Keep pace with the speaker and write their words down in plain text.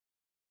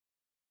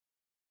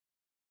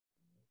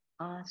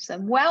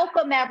Awesome.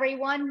 Welcome,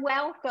 everyone.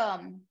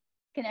 Welcome.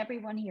 Can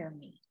everyone hear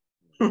me?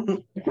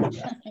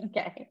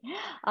 Okay.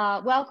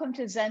 Welcome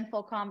to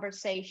Zenful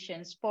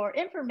Conversations. For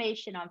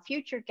information on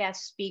future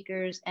guest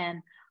speakers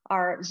and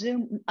our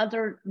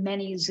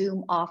many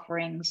Zoom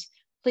offerings,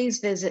 please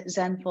visit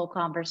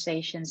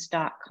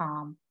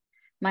zenfulconversations.com.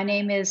 My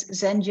name is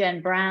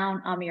Zen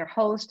Brown. I'm your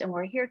host, and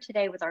we're here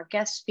today with our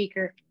guest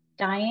speaker,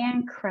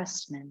 Diane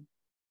Chrestman.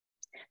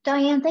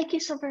 Diane, thank you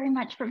so very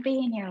much for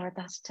being here with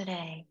us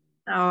today.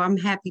 Oh, I'm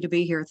happy to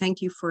be here.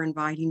 Thank you for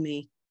inviting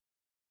me.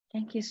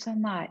 Thank you so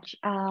much.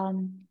 Let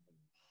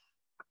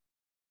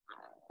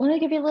me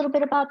give you a little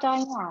bit about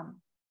Diane.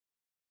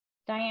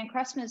 Diane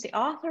Chrestman is the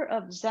author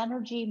of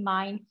Zenergy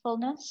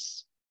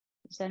Mindfulness.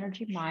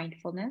 Zenergy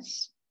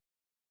Mindfulness.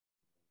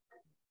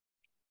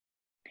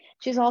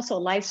 She's also a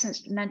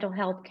licensed mental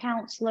health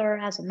counselor,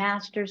 has a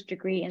master's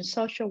degree in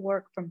social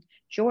work from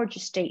Georgia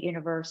State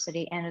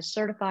University, and is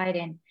certified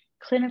in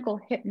clinical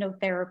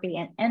hypnotherapy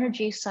and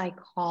energy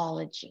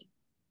psychology.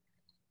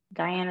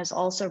 Diane has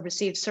also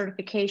received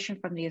certification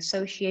from the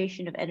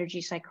Association of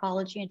Energy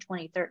Psychology in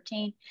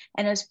 2013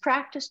 and has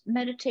practiced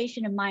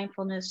meditation and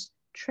mindfulness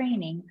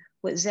training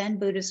with Zen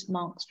Buddhist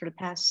monks for the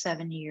past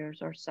 7 years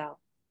or so.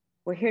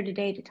 We're here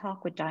today to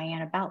talk with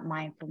Diane about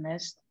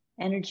mindfulness,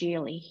 energy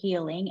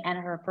healing, and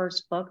her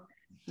first book,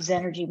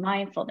 Zenergy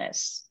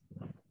Mindfulness.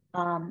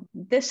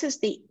 This is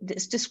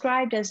it's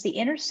described as the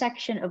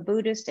intersection of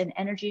Buddhist and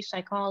energy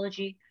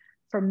psychology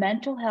for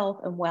mental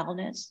health and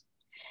wellness.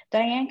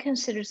 Diane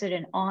considers it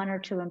an honor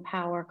to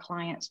empower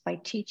clients by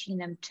teaching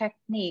them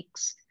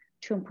techniques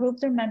to improve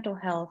their mental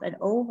health and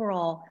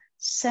overall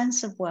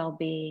sense of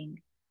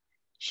well-being.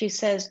 She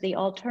says the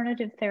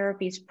alternative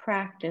therapies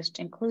practiced,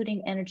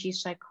 including energy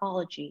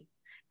psychology,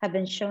 have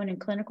been shown in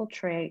clinical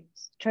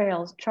trials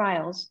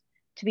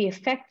to be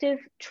effective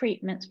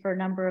treatments for a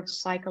number of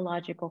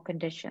psychological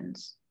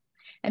conditions.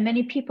 And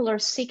many people are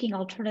seeking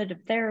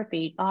alternative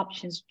therapy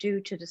options due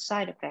to the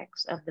side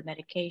effects of the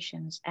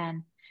medications.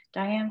 And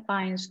Diane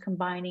finds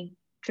combining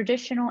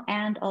traditional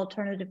and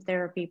alternative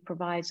therapy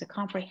provides a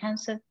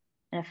comprehensive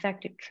and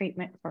effective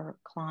treatment for her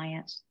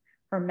clients.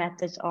 Her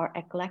methods are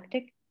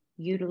eclectic,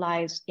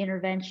 utilize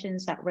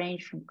interventions that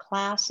range from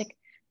classic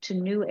to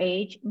new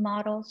age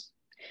models.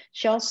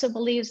 She also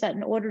believes that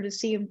in order to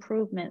see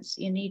improvements,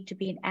 you need to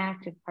be an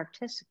active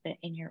participant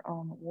in your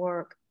own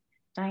work.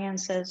 Diane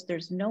says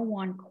there's no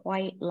one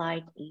quite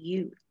like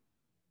you.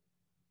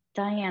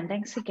 Diane,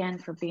 thanks again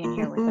for being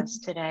here with us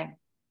today.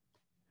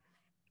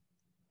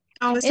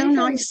 Oh, it's so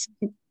nice.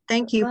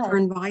 Thank you for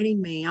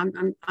inviting me.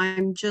 I'm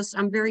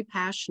very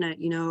passionate,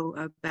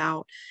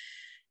 about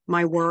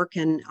my work,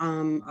 and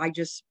I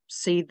just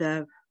see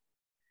the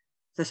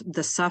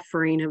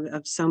suffering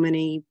of so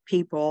many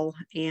people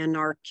in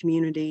our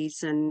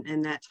communities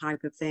and that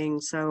type of thing.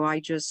 So I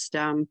just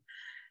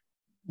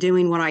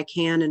doing what I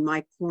can in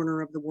my corner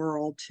of the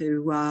world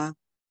to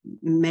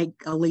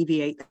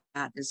alleviate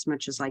that as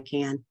much as I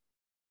can.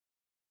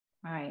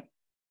 All right,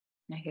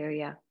 I hear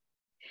you.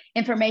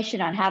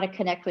 Information on how to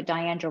connect with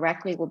Diane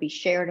directly will be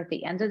shared at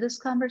the end of this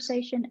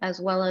conversation,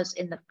 as well as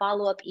in the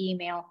follow-up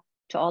email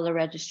to all the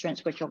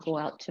registrants, which will go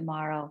out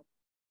tomorrow.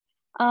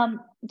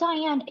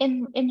 Diane,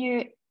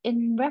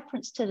 in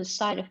reference to the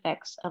side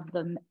effects of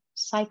the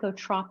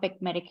psychotropic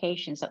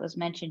medications that was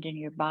mentioned in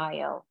your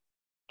bio,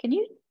 can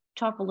you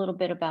talk a little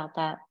bit about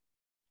that?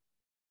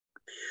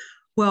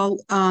 Well,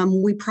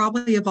 we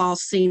probably have all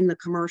seen the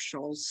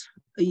commercials,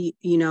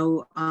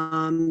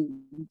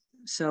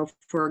 so,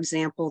 for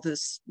example,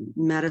 this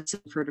medicine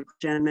for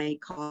depression may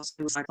cause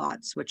suicide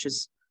thoughts, which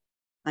is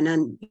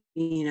an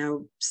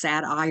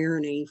sad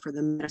irony for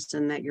the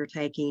medicine that you're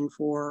taking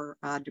for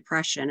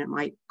depression. It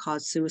might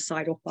cause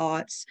suicidal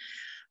thoughts.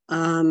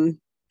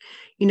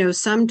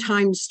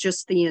 Sometimes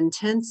just the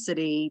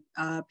intensity,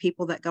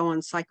 people that go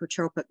on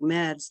psychotropic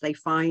meds, they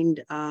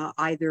find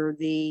either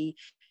the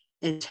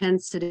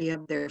intensity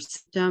of their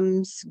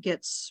symptoms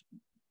gets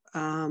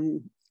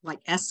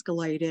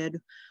escalated,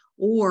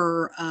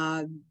 or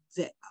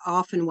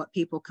often what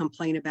people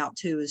complain about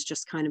too is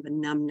just kind of a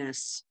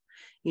numbness.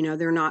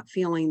 They're not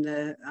feeling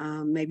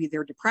maybe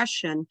their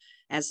depression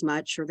as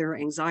much or their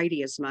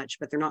anxiety as much,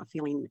 but they're not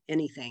feeling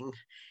anything.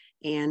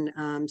 And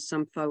many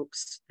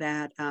folks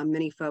that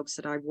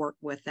I've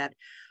worked with that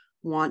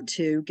want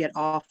to get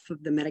off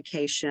of the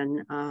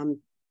medication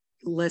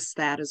list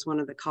that as one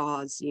of the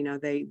cause.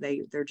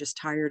 They're just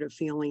tired of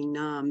feeling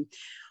numb.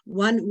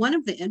 One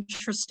of the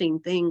interesting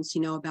things,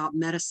 about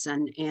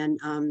medicine, and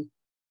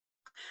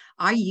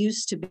I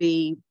used to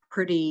be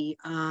pretty,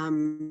 I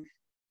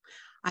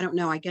don't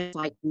know, I guess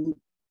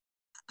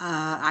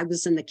I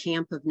was in the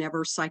camp of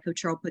never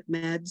psychotropic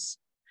meds,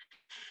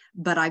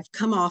 but I've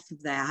come off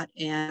of that,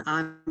 and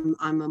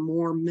I'm a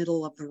more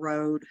middle of the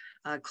road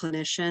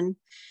clinician.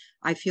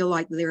 I feel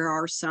like there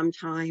are some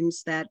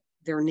times that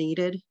they're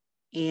needed,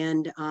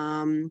 and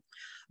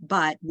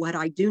but what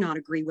I do not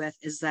agree with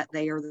is that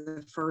they are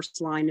the first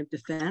line of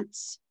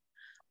defense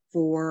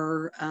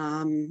for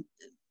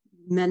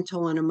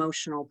mental and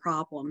emotional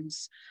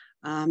problems.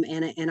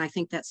 And I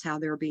think that's how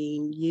they're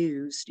being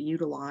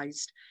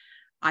utilized.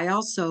 I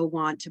also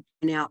want to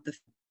point out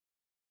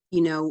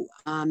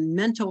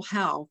mental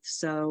health.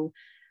 So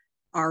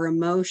our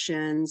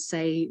emotions,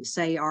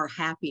 say our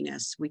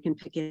happiness, we can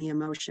pick any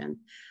emotion.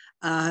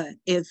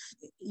 If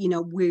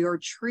we are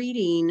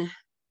treating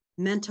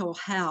mental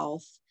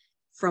health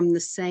from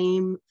the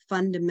same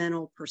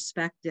fundamental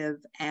perspective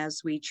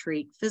as we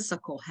treat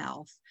physical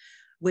health,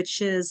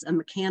 which is a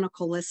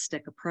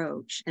mechanicalistic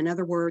approach. In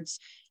other words,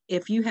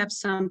 if you have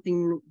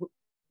something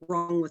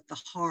wrong with the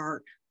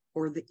heart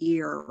or the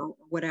ear or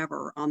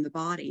whatever on the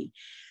body,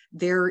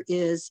 there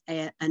is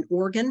an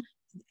organ,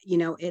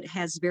 it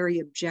has very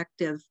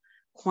objective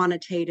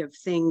quantitative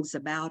things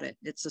about it.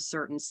 It's a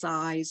certain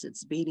size,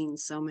 it's beating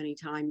so many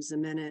times a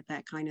minute,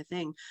 that kind of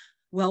thing.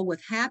 Well,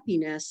 with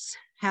happiness,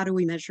 how do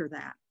we measure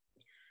that?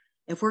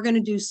 If we're going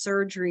to do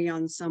surgery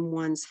on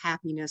someone's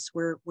happiness,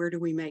 where do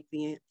we make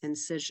the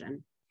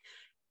incision?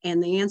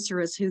 And the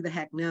answer is, who the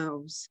heck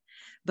knows?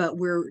 But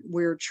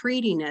we're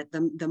treating it.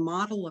 The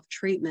model of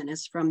treatment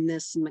is from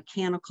this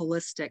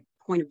mechanicalistic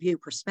point of view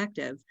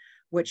perspective,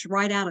 which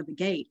right out of the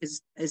gate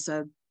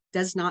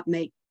does not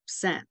make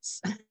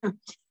sense.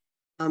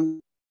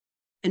 In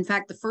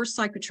fact, the first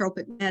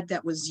psychotropic med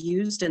that was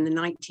used in the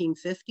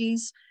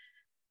 1950s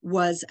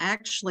was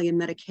actually a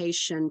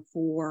medication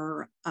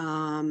for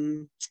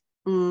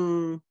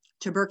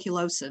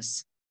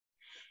tuberculosis.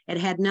 It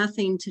had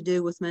nothing to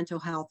do with mental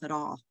health at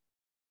all.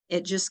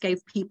 It just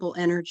gave people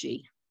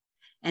energy.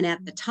 And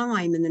at the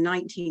time in the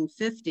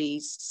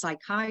 1950s,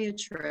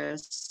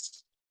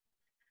 psychiatrists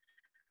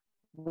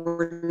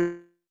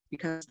were,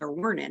 because there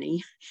weren't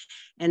any,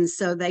 and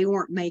so they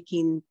weren't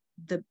making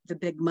the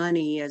big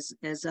money as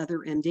other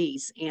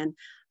MDs. And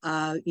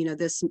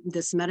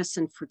this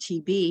medicine for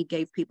TB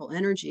gave people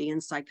energy,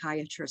 and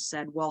psychiatrists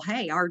said, well,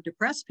 hey, our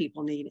depressed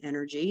people need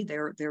energy.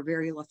 They're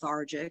very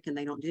lethargic and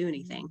they don't do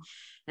anything.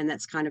 And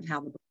that's kind of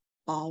how the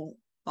ball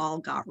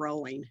got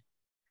rolling.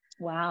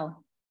 Wow.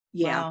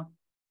 Yeah. Wow.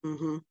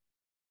 Mm-hmm.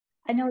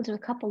 I know there's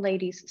a couple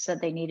ladies said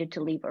they needed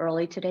to leave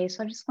early today,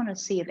 so I just want to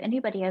see if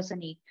anybody has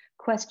any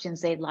questions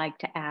they'd like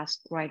to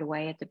ask right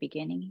away at the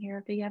beginning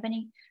here. Do you have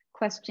any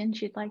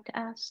questions you'd like to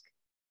ask?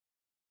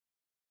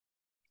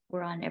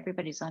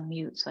 Everybody's on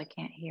mute, so I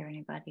can't hear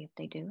anybody if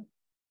they do.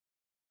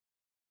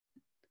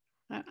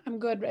 I'm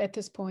good at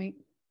this point.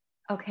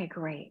 Okay,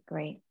 great.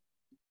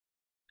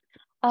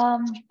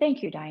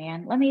 Thank you,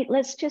 Diane.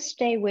 Let's just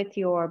stay with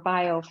your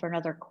bio for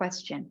another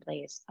question,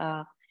 please.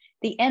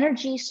 The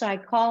energy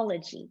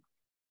psychology.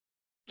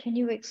 Can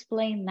you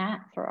explain that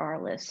for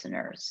our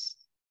listeners?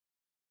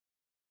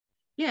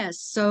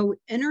 Yes. So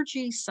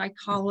energy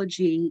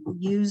psychology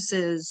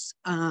uses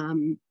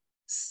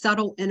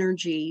subtle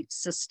energy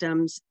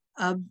systems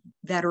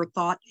that are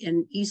thought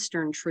in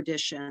Eastern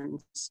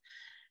traditions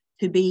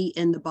to be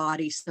in the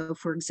body. So,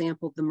 for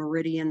example, the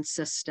meridian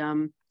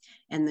system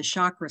and the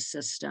chakra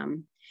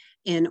system,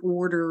 in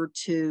order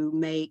to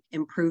make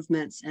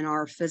improvements in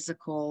our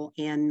physical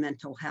and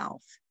mental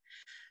health.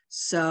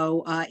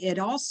 So it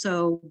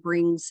also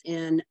brings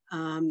in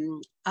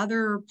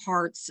other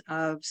parts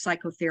of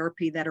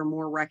psychotherapy that are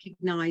more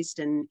recognized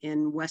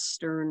in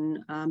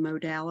Western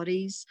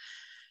modalities,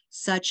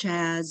 such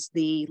as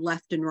the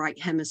left and right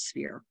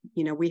hemisphere.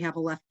 We have a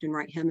left and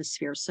right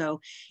hemisphere. So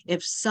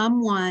if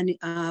someone,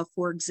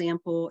 for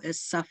example,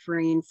 is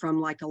suffering from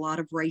like a lot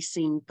of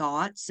racing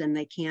thoughts and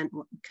they can't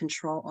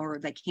control or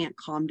they can't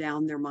calm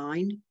down their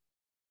mind,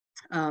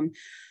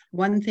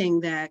 one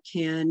thing that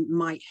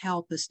might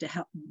help is to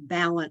help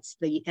balance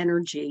the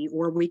energy,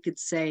 or we could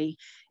say,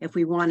 if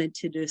we wanted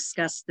to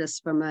discuss this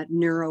from a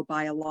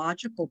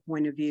neurobiological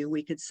point of view,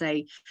 we could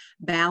say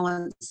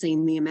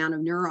balancing the amount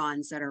of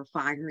neurons that are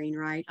firing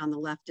right on the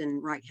left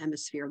and right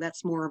hemisphere.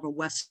 That's more of a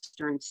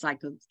Western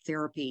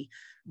psychotherapy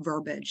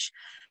verbiage.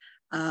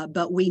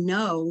 But we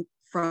know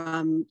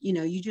from,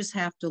 you just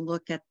have to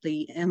look at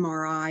the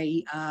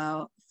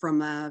MRI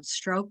from a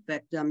stroke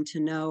victim to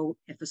know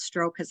if a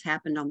stroke has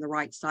happened on the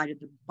right side of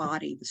the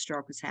body, the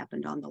stroke has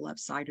happened on the left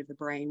side of the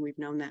brain. We've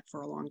known that for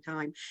a long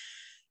time.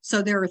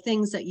 So there are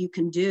things that you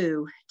can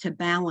do to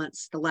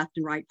balance the left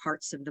and right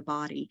parts of the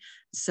body.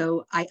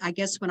 So I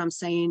guess what I'm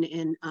saying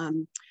in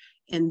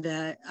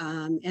the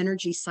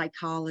energy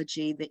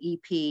psychology, the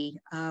EP,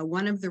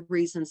 one of the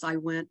reasons I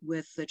went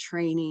with the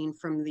training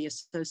from the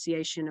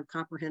Association of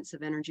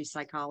Comprehensive Energy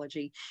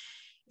Psychology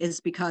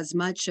is because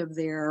much of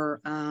their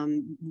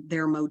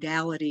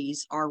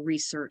modalities are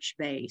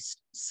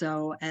research-based.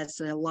 So as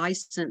a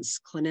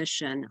licensed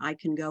clinician, I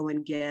can go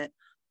and get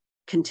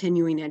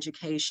continuing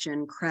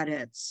education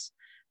credits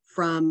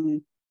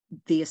from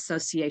the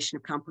Association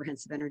of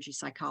Comprehensive Energy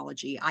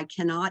Psychology. I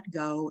cannot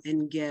go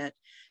and get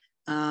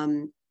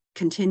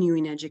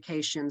continuing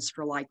educations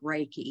for like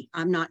Reiki.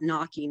 I'm not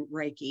knocking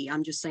Reiki.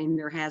 I'm just saying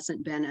there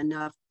hasn't been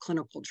enough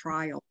clinical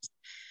trials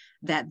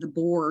that the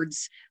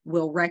boards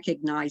will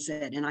recognize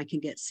it, and I can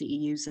get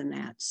CEUs in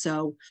that.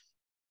 So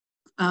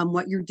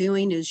what you're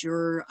doing is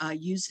you're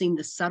using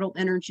the subtle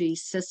energy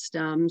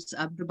systems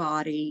of the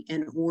body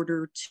in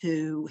order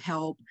to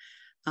help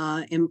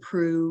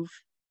improve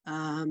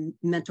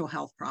mental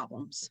health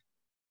problems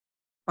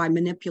by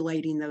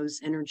manipulating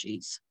those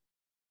energies.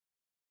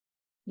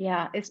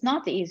 Yeah, it's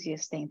not the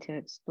easiest thing to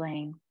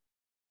explain.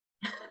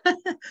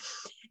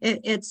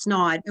 It's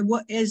not.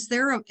 What is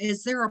there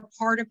a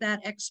part of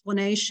that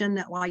explanation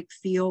that like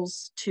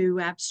feels too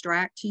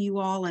abstract to you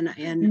all?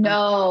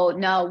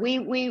 No,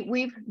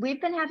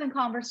 we've been having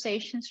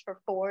conversations for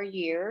 4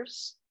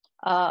 years.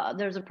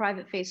 There's a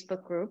private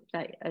Facebook group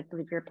that I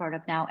believe you're a part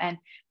of now, and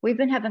we've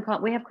been having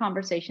we have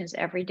conversations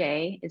every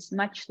day. It's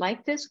much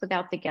like this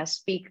without the guest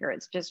speaker.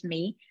 It's just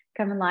me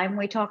coming live and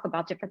we talk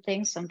about different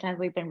things. Sometimes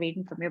we've been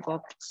reading from your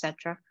book,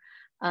 etc.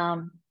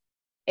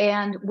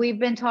 And we've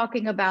been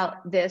talking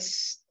about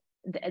this,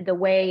 the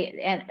way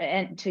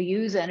and to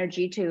use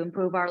energy to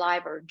improve our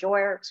life or enjoy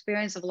our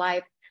experience of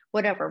life,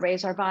 whatever,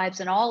 raise our vibes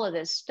and all of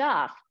this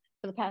stuff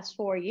for the past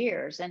 4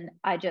 years. And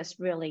I just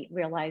really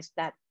realized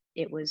that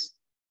it was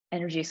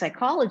energy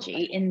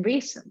psychology. And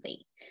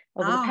recently,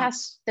 over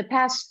the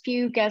past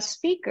few guest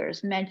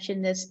speakers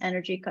mentioned this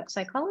energy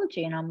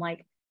psychology. And I'm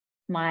like,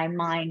 my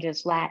mind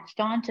is latched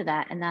onto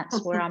that. And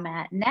that's where I'm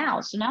at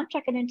now. So now I'm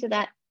checking into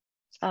that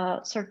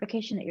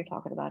certification that you're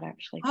talking about,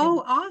 actually.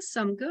 Oh,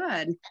 awesome.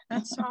 Good.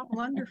 That's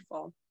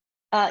wonderful.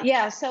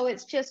 Yeah. So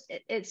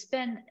it's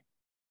been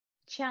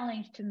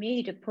challenge to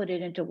me to put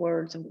it into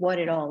words of what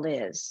it all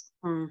is,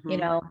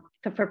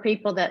 for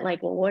people that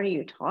like, well, what are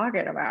you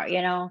talking about?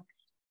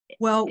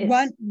 Well,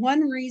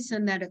 one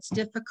reason that it's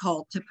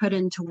difficult to put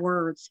into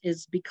words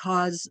is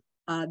because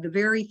the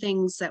very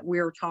things that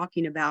we're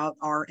talking about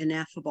are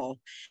ineffable.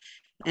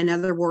 In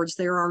other words,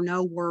 there are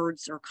no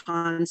words or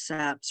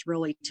concepts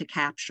really to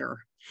capture.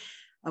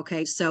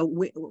 Okay, so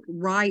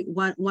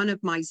one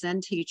of my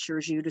Zen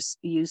teachers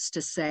used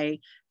to say,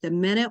 the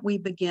minute we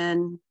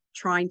begin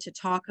trying to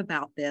talk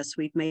about this,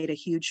 we've made a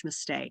huge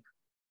mistake.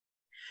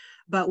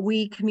 But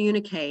we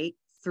communicate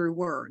through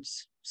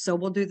words. So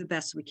we'll do the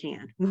best we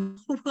can.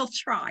 We'll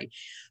try,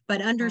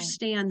 but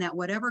understand that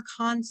whatever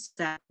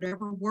concept,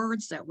 whatever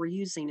words that we're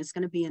using is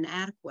going to be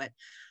inadequate.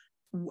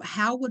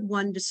 How would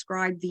one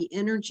describe the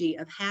energy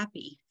of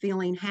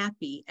feeling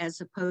happy,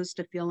 as opposed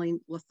to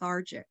feeling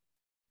lethargic?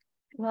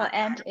 Well,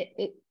 and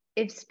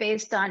it's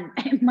based on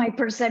my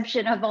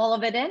perception of all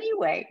of it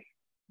anyway.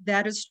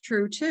 That is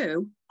true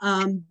too.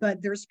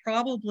 But there's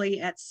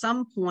probably at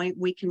some point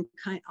we can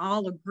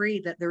all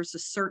agree that there's a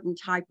certain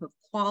type of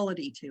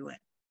quality to it.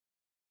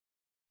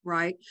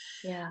 Right?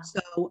 Yeah.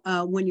 So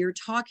when you're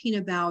talking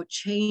about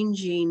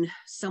changing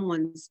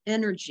someone's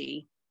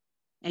energy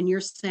and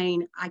you're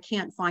saying, I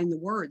can't find the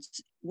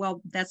words,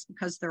 well, that's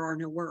because there are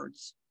no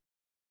words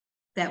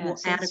that will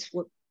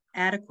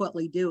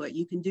adequately do it.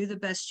 You can do the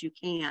best you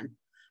can,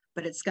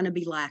 but it's going to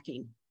be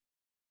lacking.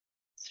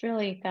 It's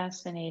really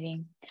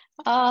fascinating.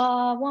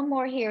 One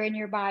more here in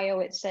your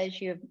bio. It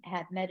says you've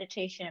had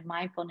meditation and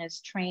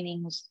mindfulness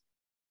training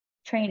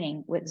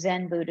with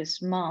Zen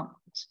Buddhist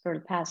monks for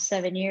the past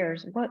 7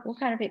 years. What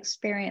kind of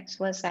experience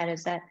was that?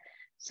 Is that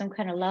some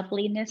kind of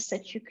loveliness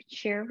that you could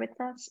share with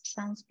us? It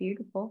sounds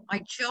beautiful.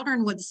 My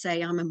children would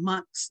say I'm a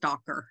monk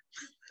stalker.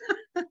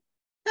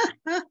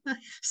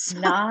 So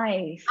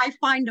nice. I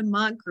find a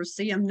monk or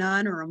see a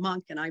nun or a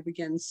monk and I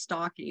begin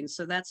stalking.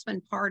 So that's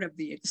been part of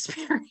the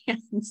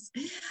experience.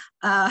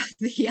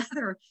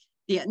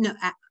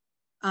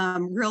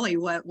 Really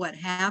what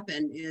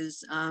happened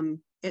is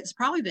it's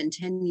probably been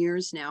 10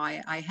 years now.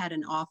 I had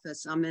an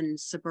office. I'm in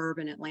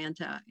suburban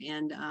Atlanta,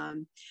 and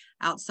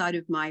outside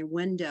of my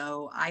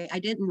window, I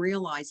didn't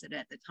realize it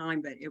at the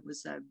time, but it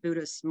was a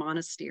Buddhist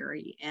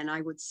monastery, and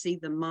I would see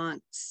the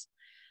monks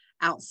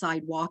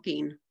outside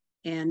walking.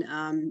 And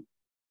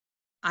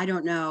I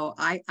don't know,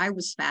 I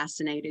was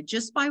fascinated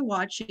just by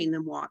watching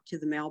them walk to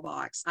the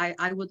mailbox.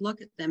 I would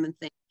look at them and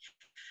think,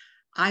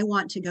 I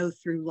want to go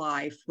through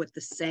life with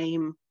the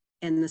same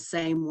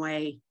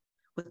way,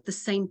 with the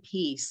same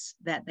peace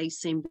that they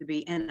seem to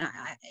be. And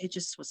it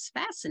just was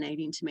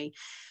fascinating to me.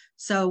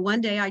 So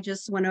one day I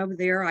just went over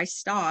there, I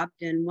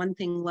stopped, and one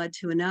thing led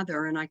to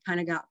another. And I kind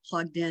of got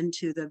plugged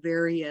into the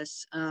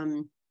various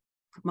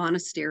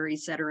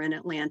monasteries that are in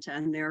Atlanta.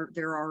 And there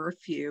are a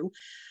few.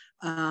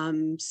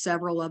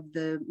 Several of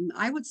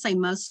I would say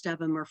most of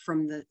them are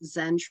from the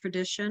Zen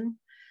tradition.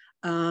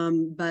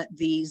 But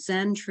the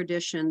Zen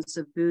traditions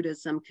of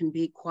Buddhism can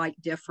be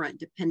quite different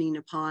depending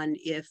upon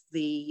if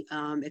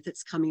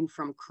it's coming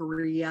from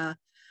Korea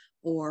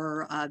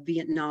or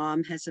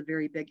Vietnam has a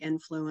very big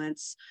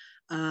influence.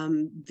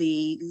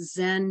 The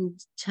Zen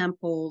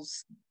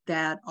temples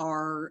that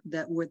where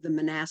the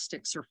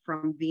monastics are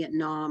from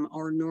Vietnam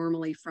are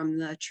normally from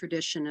the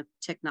tradition of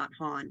Thich Nhat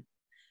Hanh.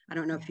 I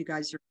don't know if you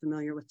guys are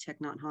familiar with Thich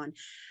Nhat Hanh,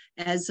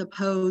 as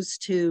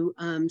opposed to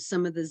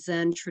some of the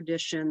Zen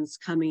traditions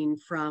coming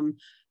from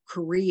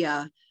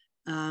Korea.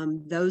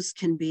 Those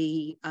can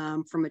be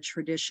from a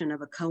tradition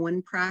of a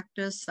koan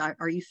practice.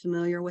 Are you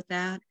familiar with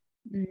that?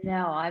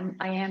 No,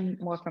 I am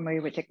more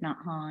familiar with Thich Nhat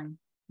Hanh.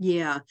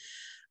 Yeah.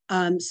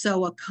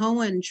 So a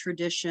koan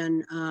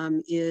tradition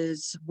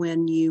is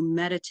when you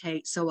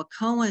meditate. So a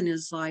koan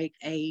is like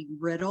a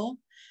riddle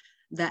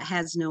that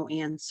has no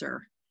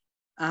answer.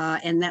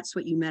 and that's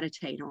what you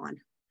meditate on.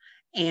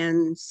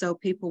 And so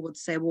people would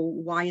say, well,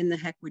 why in the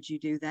heck would you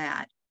do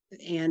that?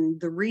 And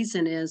the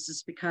reason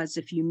is because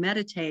if you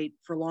meditate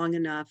for long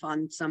enough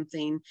on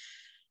something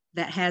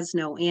that has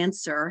no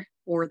answer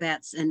or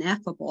that's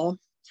ineffable,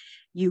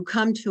 you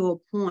come to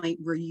a point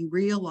where you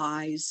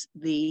realize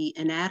the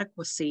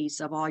inadequacies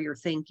of all your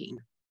thinking.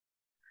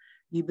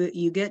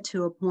 You get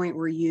to a point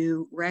where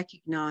you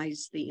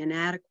recognize the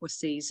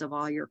inadequacies of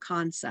all your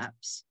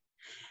concepts.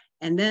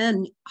 And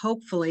then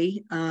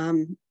hopefully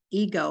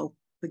ego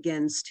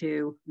begins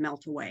to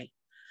melt away.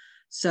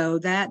 So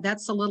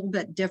that's a little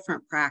bit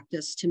different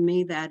practice. To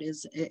me,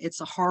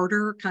 it's a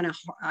harder kind of,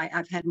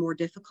 I've had more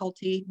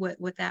difficulty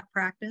with that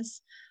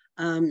practice.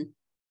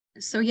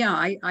 So yeah,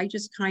 I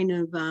just kind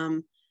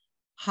of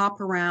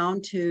hop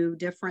around to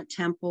different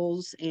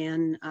temples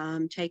and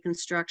have taken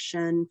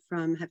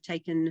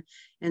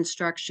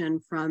instruction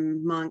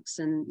from monks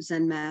and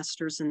Zen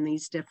masters in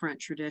these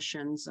different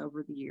traditions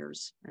over the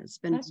years. It's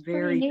been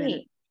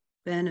very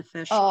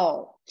beneficial.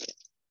 Oh,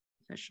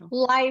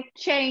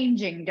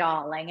 life-changing,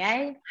 darling,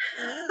 eh?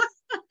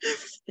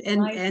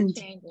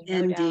 Indeed.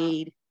 No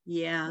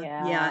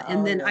Yeah.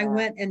 And then I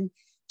went in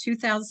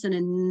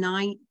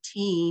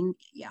 2019.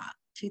 Yeah,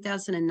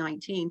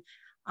 2019.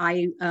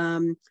 I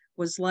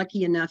was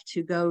lucky enough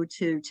to go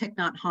to Thich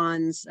Nhat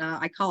Hanh's,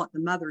 I call it the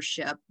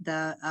mothership,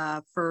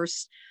 the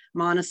first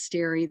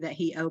monastery that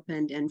he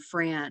opened in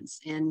France,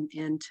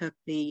 and took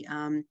the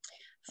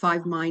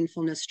 5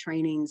 mindfulness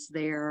trainings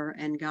there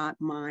and got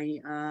my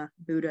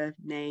Buddha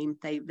name.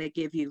 They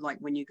give you, like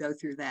when you go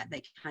through that,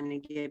 they kind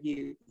of give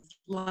you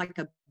like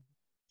a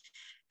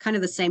kind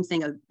of the same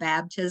thing of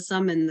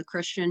baptism in the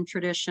Christian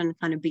tradition,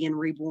 kind of being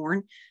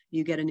reborn.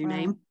 You get a new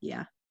name.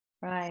 Yeah.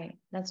 Right.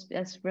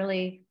 That's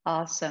really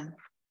awesome.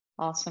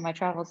 Awesome. My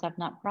travels have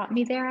not brought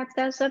me there at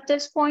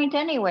this point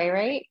anyway,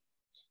 right?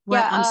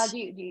 Well,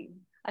 yeah.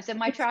 I said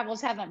my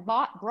travels haven't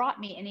brought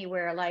me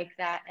anywhere like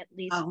that, at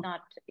least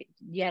not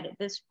yet at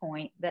this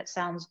point. That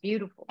sounds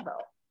beautiful,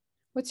 though.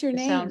 What's your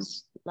name?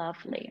 Sounds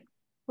lovely.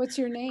 What's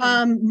your name?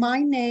 My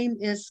name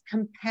is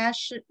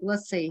Compassionate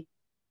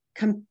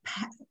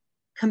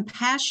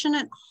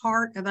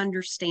Heart of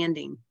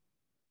Understanding.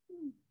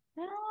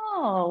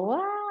 Oh,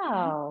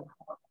 wow.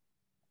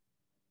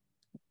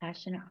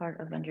 Compassionate Heart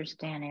of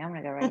Understanding. I'm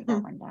going to go write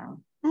that one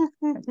down.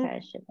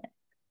 Compassionate.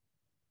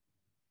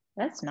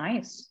 That's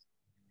nice.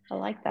 I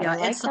like that. Yeah, I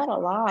like that a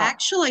lot.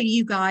 Actually,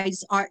 you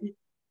guys are,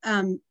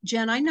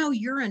 Jen, I know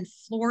you're in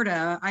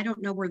Florida. I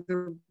don't know where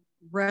the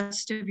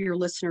rest of your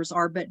listeners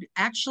are, but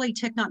actually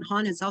Thich Nhat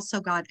Hanh has also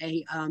got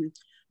a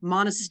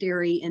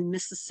monastery in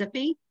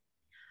Mississippi.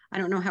 I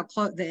don't know how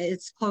close,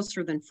 it's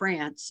closer than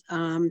France.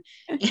 And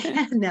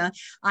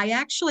I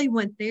actually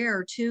went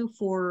there too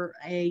for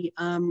a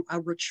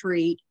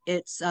retreat.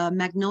 It's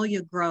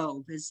Magnolia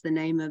Grove is the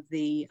name of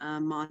the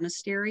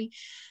monastery.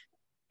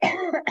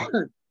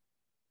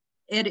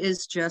 It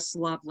is just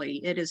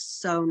lovely. It is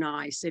so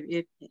nice.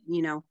 If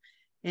you know,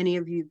 any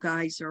of you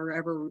guys are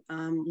ever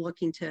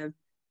looking to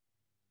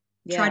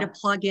try to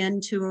plug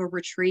into a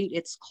retreat,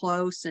 it's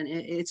close and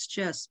it's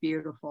just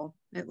beautiful.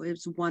 It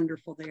was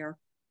wonderful there.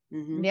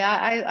 Mm-hmm. Yeah,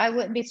 I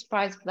wouldn't be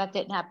surprised if that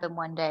didn't happen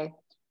one day,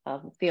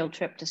 a field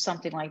trip to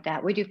something like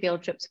that. We do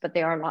field trips, but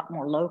they are a lot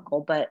more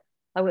local, but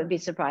I wouldn't be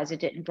surprised it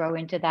didn't grow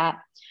into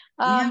that.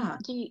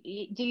 Do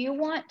you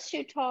want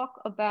to talk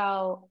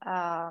about,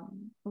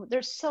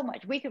 there's so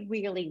much, we could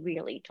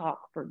really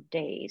talk for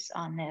days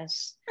on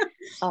this.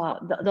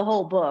 The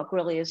whole book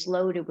really is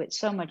loaded with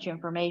so much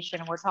information.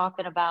 And we're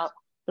talking about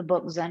the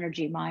book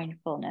Zenergy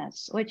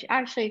Mindfulness, which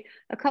actually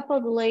a couple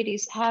of the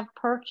ladies have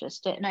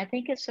purchased it. And I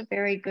think it's a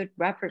very good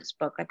reference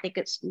book. I think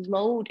it's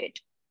loaded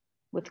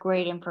with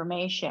great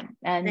information.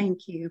 And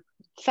thank you.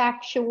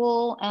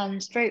 Factual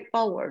and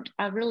straightforward.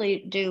 I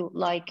really do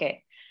like it.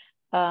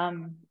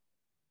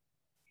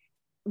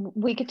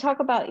 We could talk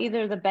about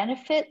either the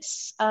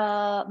benefits,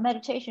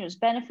 meditation as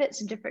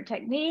benefits and different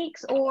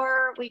techniques,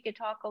 or we could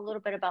talk a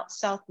little bit about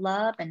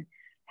self-love and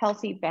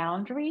healthy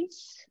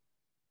boundaries.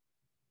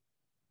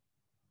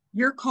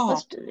 Your call.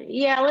 Let's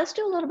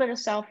do a little bit of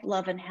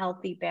self-love and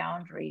healthy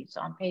boundaries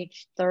on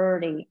page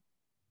 30.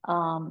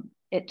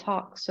 It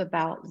talks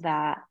about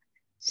that.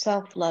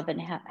 Self-love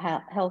and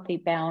healthy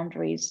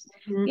boundaries.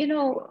 Mm-hmm. You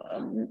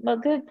know, a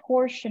good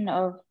portion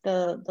of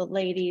the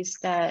ladies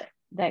that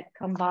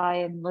come by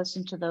and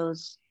listen to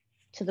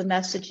the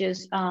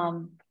messages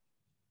are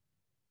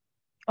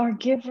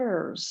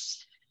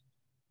givers.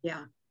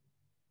 Yeah.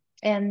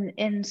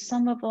 And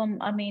some of them,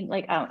 I mean,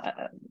 like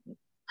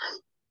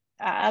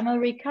I'm a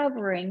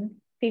recovering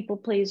people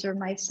pleaser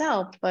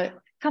myself, but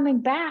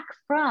coming back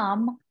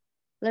from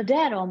the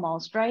dead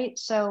almost, right?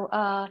 So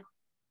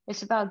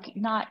it's about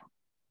not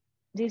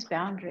these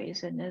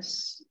boundaries and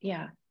this.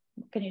 Yeah.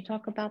 Can you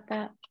talk about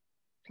that,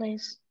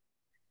 please?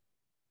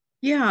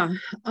 Yeah.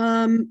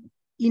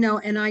 You know,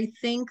 and I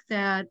think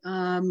that,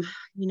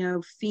 you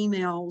know,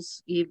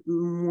 females, even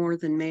more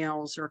than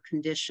males, are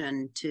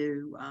conditioned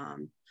to,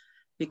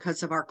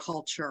 because of our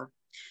culture.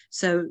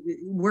 So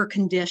we're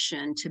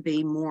conditioned to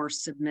be more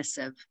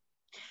submissive.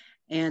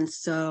 And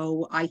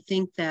so I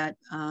think that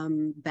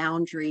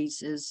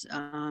boundaries is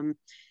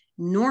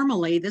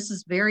normally, this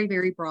is very,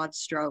 very broad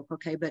stroke,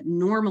 okay, but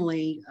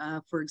normally,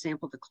 for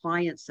example, the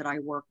clients that I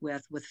work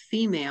with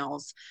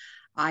females,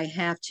 I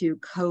have to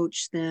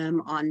coach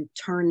them on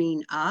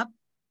turning up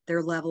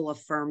their level of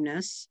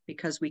firmness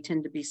because we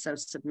tend to be so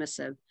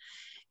submissive.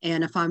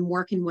 And if I'm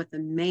working with a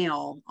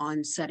male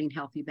on setting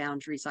healthy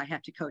boundaries, I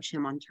have to coach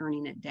him on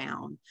turning it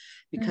down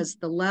because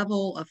the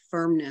level of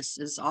firmness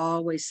is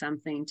always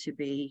something to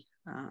be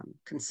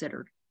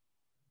considered.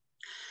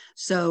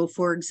 So,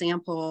 for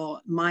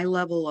example, my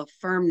level of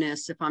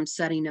firmness, if I'm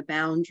setting a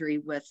boundary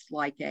with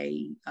like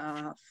a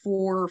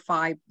 4 or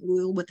 5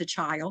 with a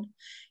child,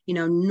 you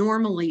know,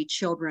 normally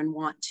children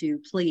want to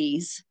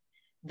please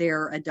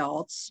their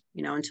adults,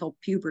 you know, until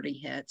puberty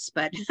hits.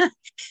 But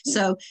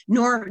so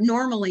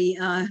normally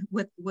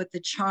with the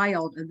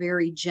child, a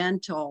very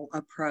gentle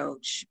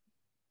approach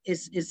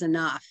is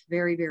enough,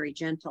 very, very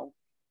gentle.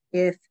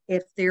 If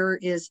there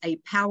is a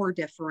power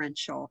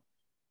differential,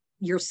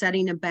 you're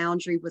setting a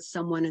boundary with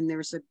someone and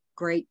there's a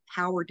great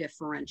power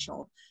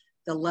differential,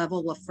 the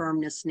level of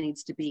firmness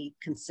needs to be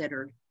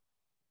considered.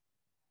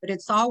 But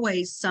it's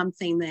always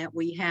something that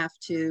we have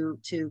to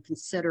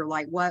consider,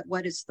 like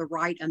what is the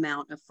right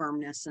amount of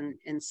firmness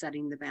in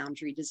setting the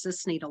boundary? Does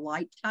this need a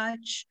light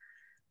touch?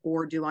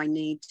 Or do I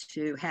need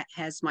to,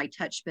 has my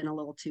touch been a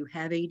little too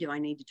heavy? Do I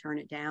need to turn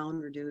it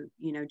down? Or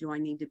do I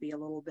need to be a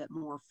little bit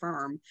more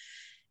firm?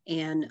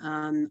 And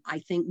I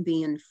think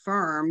being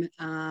firm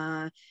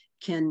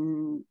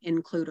can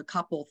include a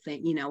couple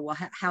things, you know, well,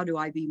 how do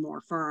I be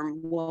more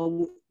firm?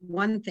 Well,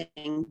 one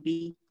thing,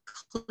 be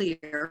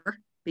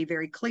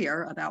very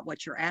clear about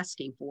what you're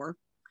asking for.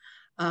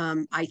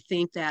 I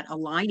think that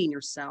aligning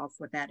yourself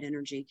with that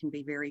energy can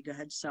be very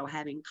good. So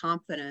having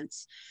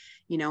confidence,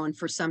 you know, and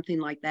for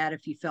something like that,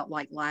 if you felt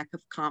like lack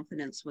of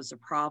confidence was a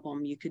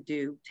problem, you could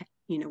do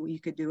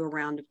a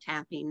round of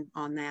tapping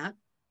on that.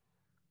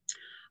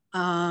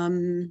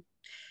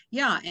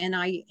 Yeah. And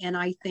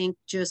I think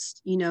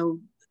just, you know,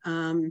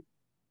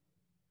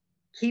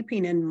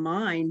 keeping in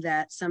mind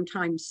that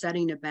sometimes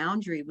setting a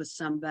boundary with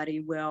somebody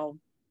will,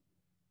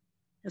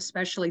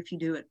 especially if you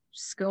do it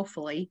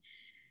skillfully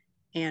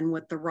and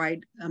with the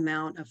right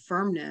amount of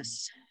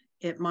firmness,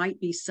 it might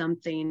be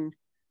something,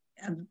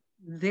 a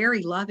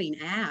very loving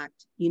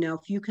act. You know,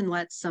 if you can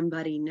let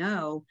somebody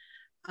know,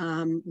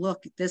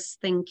 look, this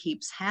thing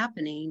keeps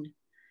happening.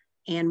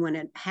 And when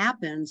it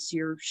happens,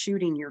 you're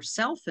shooting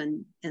yourself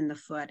in the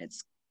foot.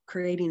 It's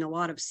creating a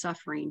lot of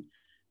suffering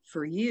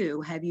for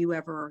you. Have you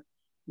ever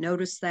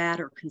noticed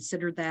that or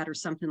considered that or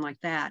something like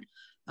that?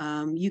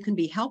 You can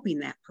be helping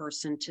that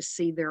person to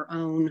see their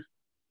own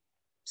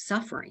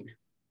suffering.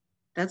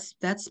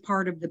 That's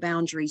part of the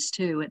boundaries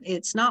too.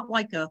 It's not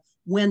like a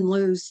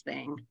win-lose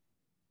thing.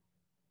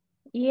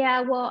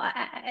 Yeah, well,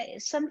 I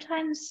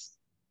sometimes,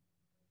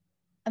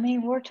 I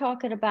mean, we're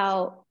talking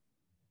about,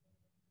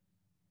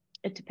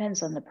 it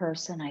depends on the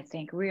person, I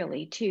think,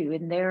 really, too,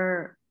 and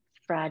their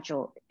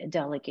fragile,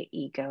 delicate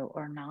ego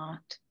or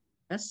not.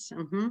 Yes.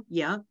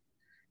 Yeah.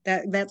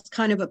 That's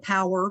kind of a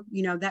power,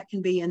 you know, that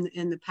can be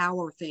in the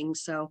power thing.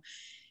 So,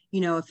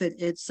 you know, if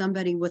it's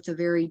somebody with a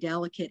very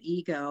delicate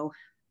ego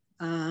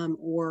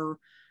or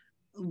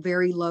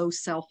very low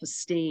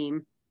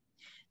self-esteem,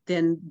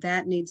 then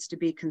that needs to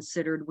be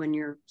considered when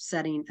you're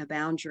setting a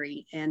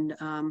boundary. And,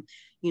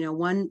 you know,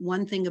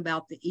 one thing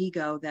about the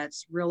ego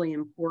that's really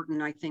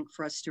important, I think,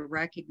 for us to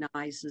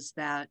recognize is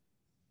that,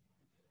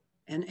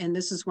 and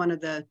this is one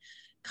of the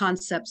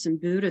concepts in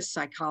Buddhist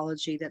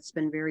psychology that's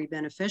been very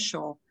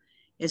beneficial,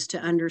 is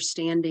to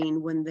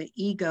understanding when the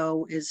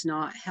ego is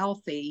not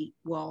healthy,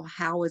 well,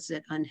 how is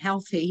it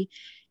unhealthy?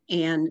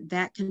 And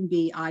that can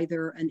be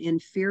either an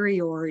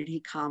inferiority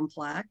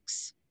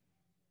complex,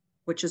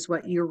 which is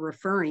what you're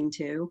referring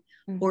to,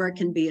 or it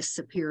can be a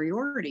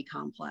superiority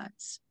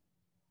complex.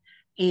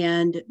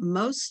 And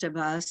most of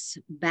us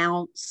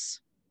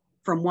bounce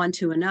from one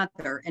to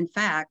another. In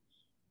fact,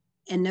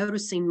 in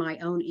noticing my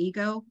own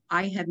ego,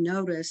 I have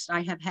noticed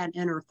I have had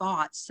inner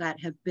thoughts that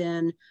have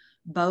been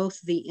both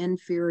the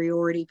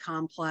inferiority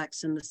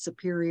complex and the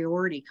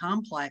superiority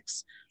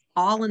complex,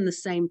 all in the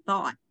same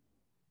thought.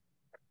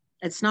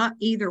 It's not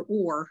either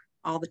or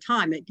all the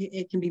time.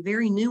 It can be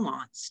very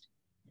nuanced.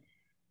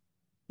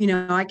 You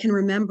know, I can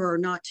remember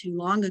not too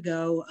long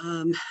ago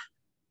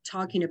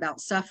talking about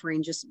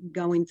suffering, just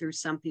going through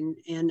something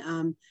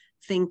and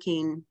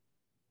thinking,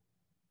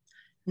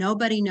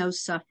 nobody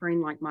knows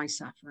suffering like my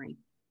suffering.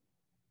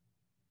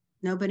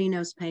 Nobody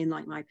knows pain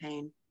like my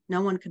pain. No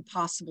one could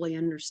possibly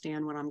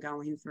understand what I'm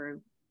going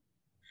through.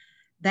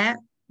 That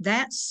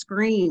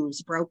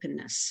screams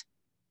brokenness,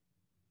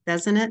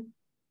 doesn't it?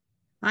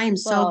 I am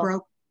so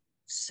broke.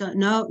 So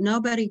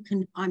nobody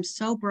can, I'm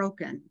so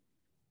broken.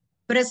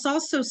 But it's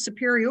also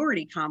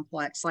superiority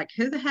complex. Like,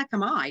 who the heck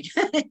am I?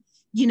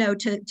 You know,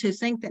 to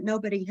think that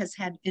nobody has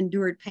had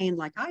endured pain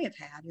like I have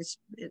had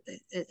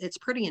it's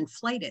pretty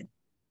inflated.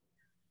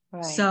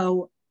 Right.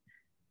 So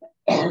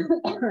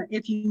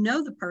if you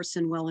know the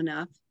person well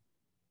enough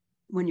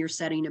when you're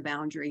setting a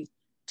boundary,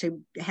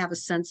 to have a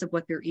sense of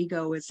what their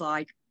ego is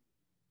like,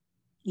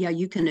 yeah,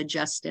 you can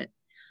adjust it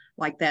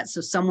like that.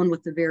 So someone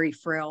with a very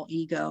frail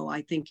ego,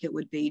 I think it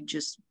would be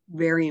just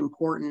very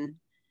important,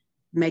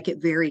 make it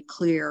very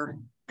clear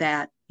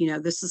that,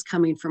 this is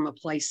coming from a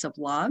place of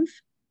love.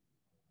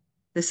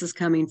 This is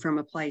coming from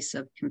a place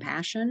of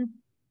compassion.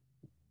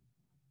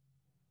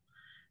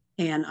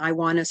 And I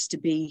want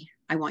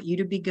you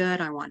to be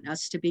good. I want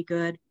us to be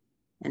good.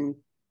 And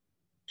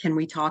can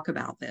we talk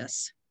about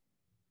this?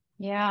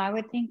 Yeah, I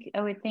would think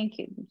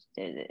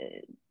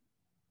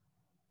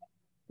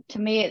to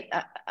me,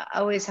 I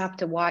always have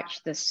to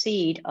watch the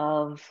seed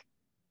of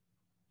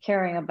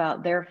caring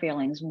about their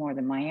feelings more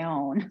than my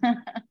own.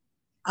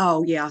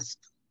 Oh, yes.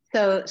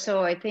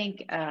 So I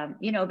think,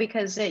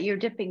 because you're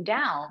dipping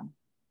down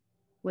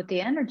with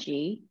the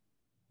energy.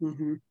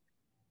 Mm-hmm.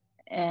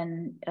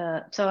 And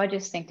so I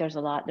just think there's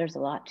a lot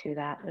to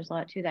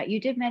that.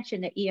 You did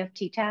mention the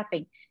EFT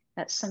tapping.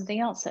 That's something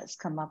else that's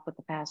come up with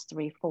the past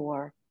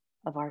 3-4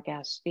 of our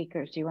guest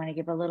speakers. Do you want to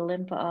give a little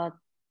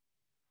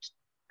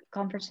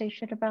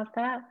conversation about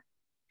that?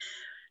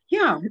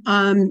 Yeah.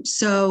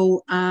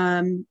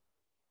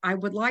 I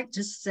would like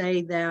to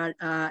say that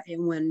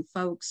when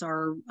folks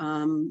are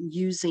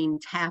using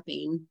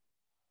tapping,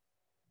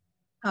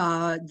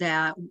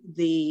 that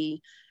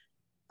the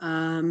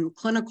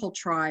clinical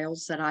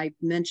trials that I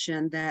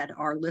mentioned that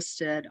are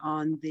listed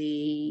on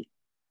the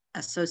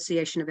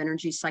Association of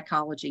Energy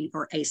Psychology,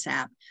 or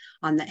ASAP,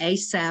 on the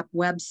ASAP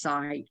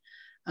website,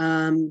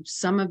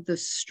 some of the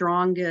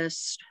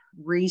strongest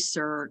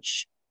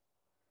research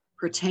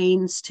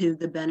pertains to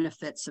the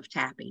benefits of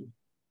tapping.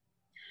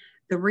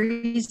 The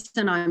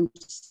reason I'm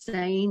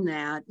saying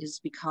that is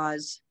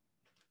because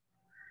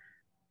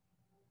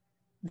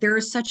there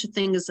is such a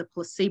thing as a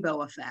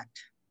placebo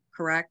effect,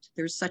 correct?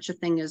 There's such a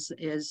thing as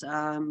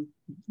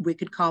we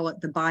could call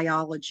it the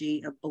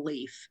biology of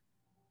belief.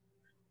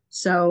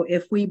 So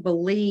if we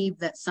believe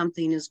that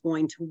something is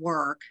going to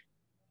work,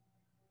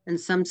 in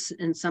some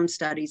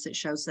studies, it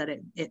shows that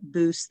it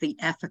boosts the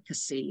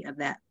efficacy of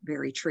that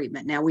very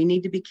treatment. Now, we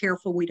need to be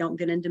careful we don't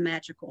get into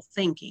magical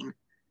thinking,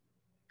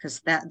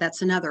 because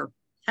that's another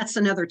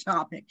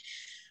topic.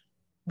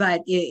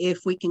 But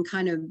if we can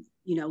kind of,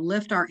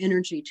 lift our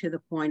energy to the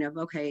point of,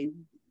 okay,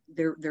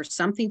 there's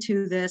something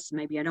to this.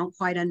 Maybe I don't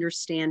quite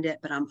understand it,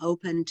 but I'm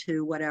open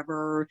to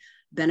whatever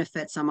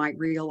benefits I might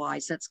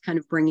realize. That's kind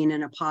of bringing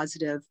in a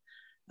positive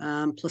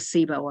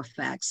placebo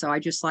effect. So I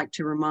just like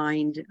to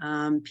remind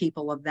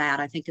people of that.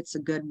 I think it's a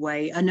good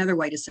way. Another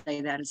way to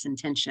say that is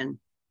intention.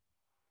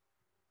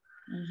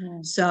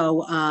 Mm-hmm.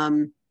 So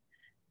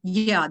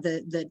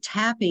the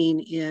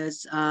tapping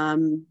is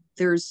in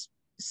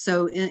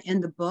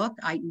the book,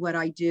 what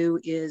I do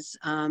is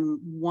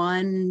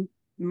 1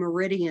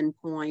 meridian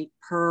point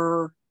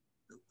per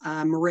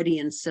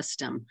meridian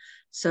system.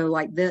 So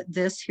like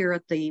this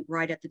here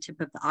right at the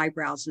tip of the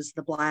eyebrows is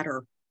the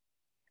bladder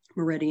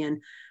meridian,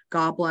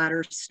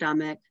 gallbladder,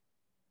 stomach,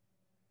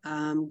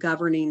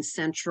 governing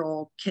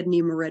central,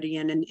 kidney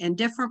meridian, and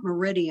different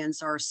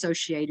meridians are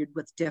associated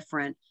with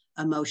different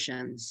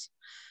emotions.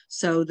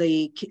 So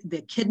the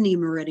kidney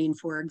meridian,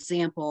 for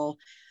example,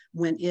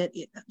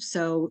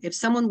 so if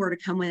someone were to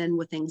come in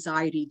with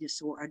anxiety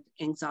disorder,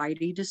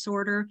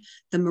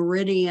 the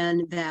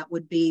meridian that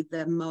would be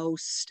the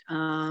most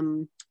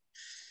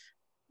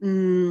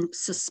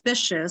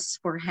suspicious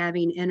for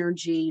having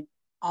energy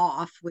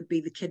off would be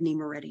the kidney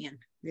meridian.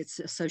 It's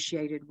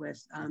associated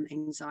with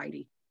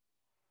anxiety.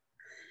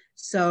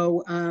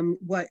 So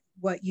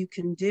what you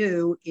can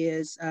do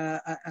is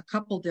a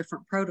couple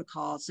different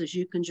protocols. Is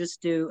you can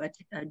just do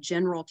a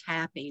general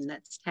tapping,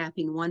 that's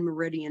tapping 1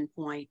 meridian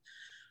point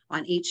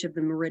on each of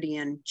the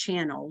meridian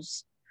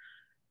channels,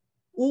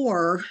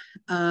 or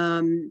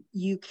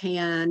you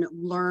can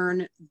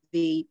learn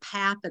the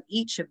path of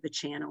each of the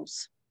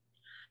channels.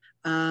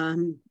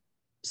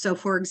 So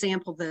for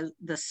example,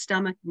 the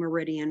stomach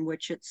meridian,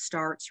 which it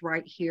starts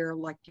right here,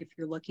 like if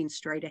you're looking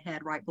straight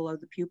ahead, right below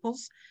the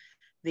pupils,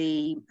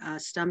 the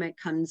stomach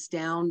comes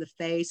down the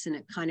face and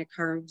it kind of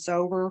curves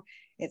over.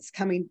 It's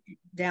coming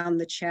down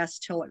the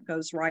chest till it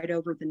goes right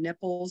over the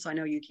nipples. I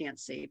know you can't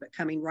see, but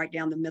coming right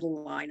down the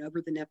middle line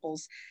over the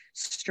nipples,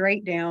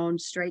 straight down,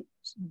 straight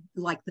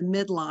like the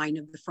midline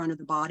of the front of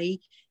the body,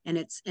 and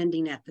it's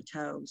ending at the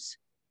toes.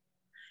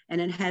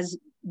 And it has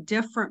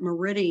different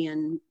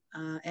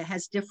it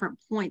has different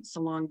points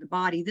along the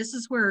body. This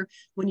is where,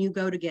 when you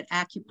go to get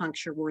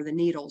acupuncture, where the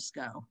needles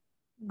go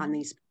on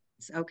these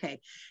points. Okay.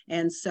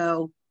 And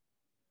so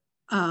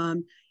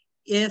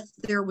if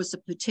there was a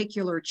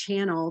particular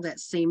channel that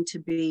seemed to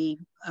be,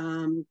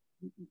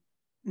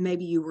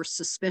 maybe you were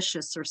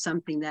suspicious or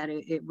something, that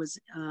it was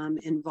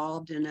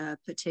involved in a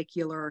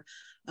particular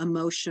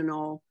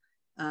emotional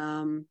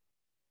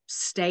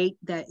state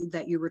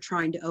that you were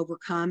trying to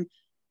overcome,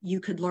 you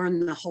could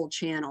learn the whole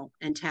channel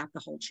and tap the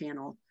whole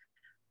channel.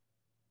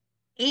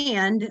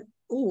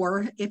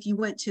 Or if you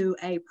went to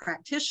a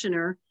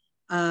practitioner,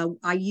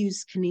 I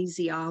use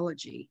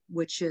kinesiology,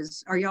 which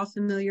is, are y'all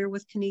familiar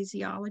with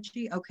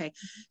kinesiology? Okay.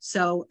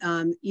 So,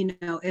 you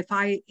know,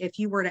 if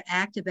you were to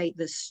activate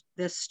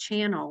this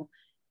channel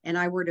and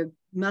I were to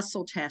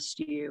muscle test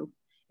you,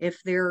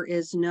 if there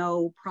is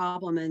no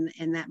problem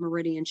in that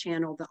meridian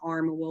channel, the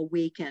arm will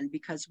weaken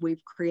because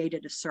we've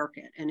created a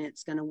circuit and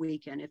it's going to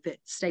weaken. If it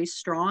stays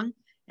strong,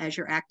 as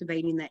you're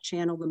activating that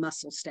channel, the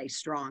muscle stays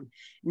strong.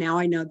 Now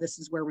I know this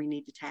is where we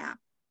need to tap.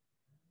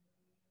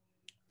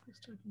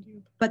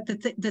 But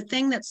the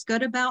thing that's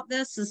good about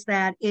this is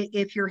that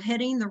if you're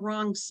hitting the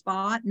wrong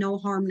spot, no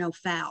harm, no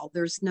foul.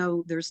 There's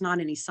not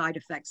any side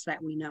effects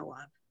that we know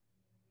of.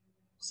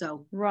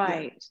 So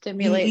right,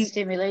 yeah.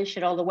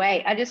 Stimulation all the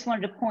way. I just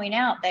wanted to point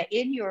out that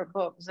in your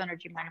book,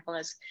 Energy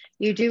Mindfulness,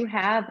 you do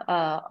have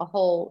a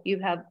whole. You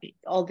have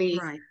all the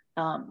right.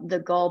 The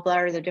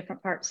gallbladder, the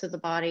different parts of the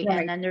body, Right.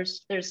 and then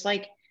there's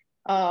like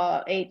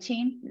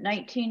 18,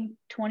 19,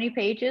 20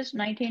 pages,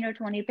 19 or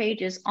 20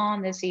 pages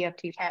on this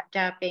EFT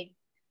tapping.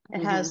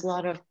 It has a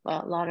lot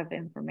of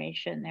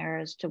information there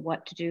as to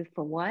what to do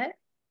for what.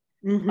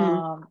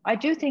 I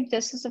do think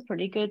this is a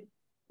pretty good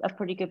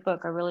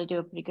book. I really do,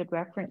 a pretty good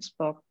reference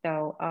book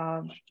though.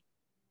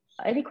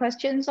 Any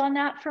questions on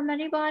that from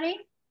anybody?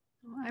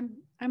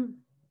 I'm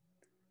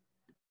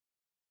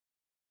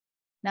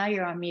Now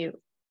you're on mute.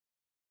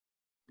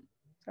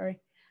 Sorry.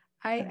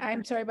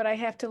 I'm sorry, but I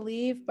have to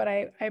leave, but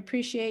I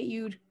appreciate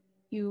you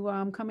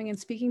coming and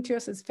speaking to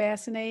us. It's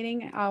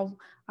fascinating. I'll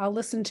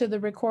listen to the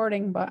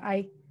recording, but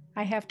I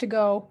have to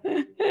go.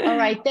 All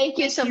right. Thank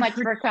you so much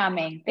for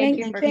coming. Thank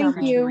you for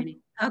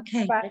coming.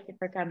 Okay. Bye. Thank you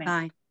for coming.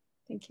 Bye.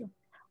 Thank you.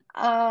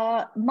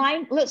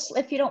 Let's,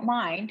 if you don't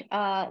mind,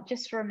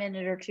 just for a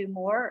minute or two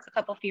more,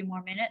 a few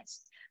more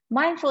minutes.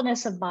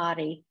 Mindfulness of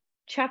body,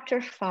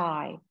 chapter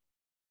 5.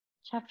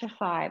 Chapter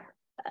 5.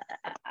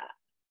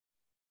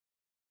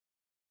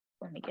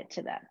 Let me get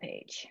to that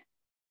page.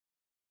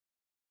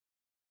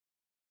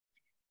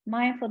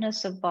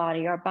 Mindfulness of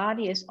body. Our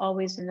body is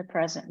always in the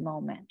present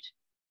moment.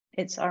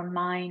 It's our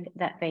mind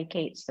that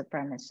vacates the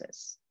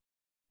premises.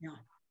 Yeah.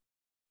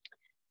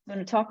 I'm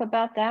going to talk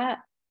about that.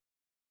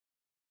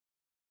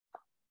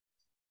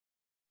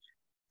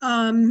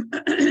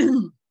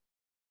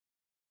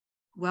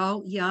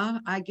 Well, yeah,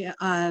 I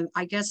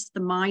guess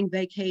the mind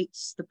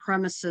vacates the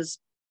premises.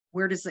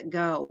 Where does it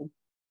go?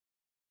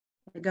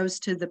 It goes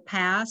to the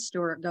past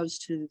or it goes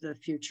to the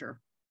future.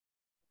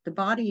 The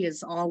body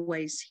is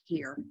always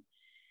here.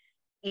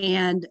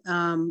 And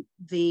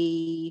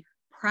the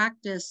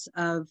practice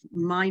of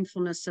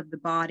mindfulness of the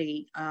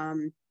body,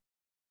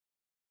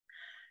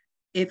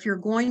 if you're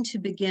going to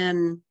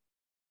begin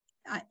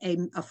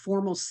a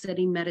formal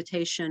sitting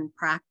meditation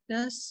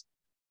practice,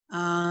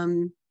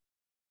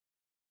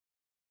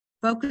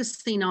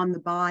 focusing on the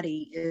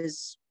body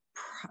is,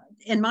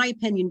 in my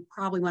opinion,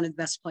 probably one of the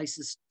best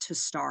places to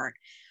start.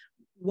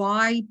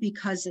 Why?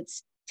 Because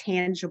it's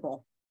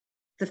tangible.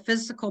 The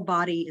physical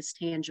body is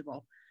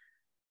tangible.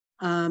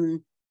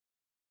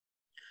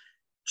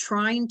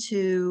 Trying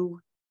to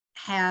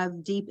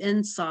have deep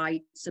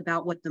insights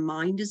about what the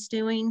mind is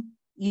doing,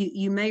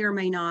 you may or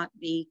may not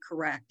be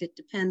correct. It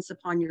depends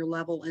upon your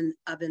level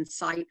of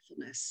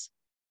insightfulness.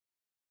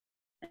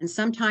 And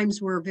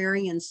sometimes we're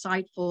very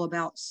insightful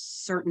about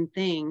certain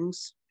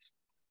things,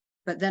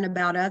 but then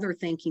about other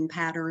thinking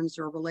patterns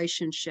or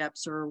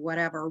relationships or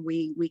whatever,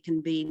 we can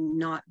be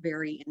not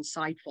very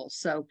insightful.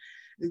 So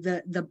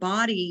the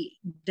body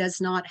does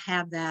not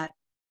have that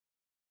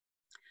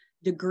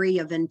degree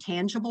of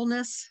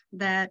intangibleness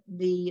that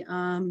the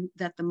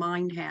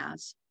mind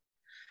has.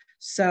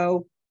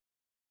 So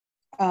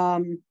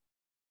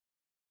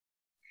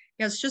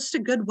it's just a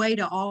good way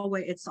to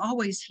it's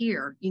always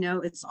here, you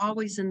know, it's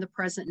always in the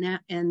present now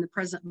and the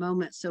present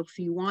moment. So if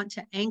you want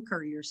to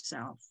anchor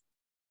yourself,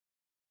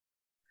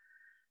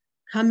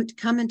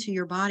 come into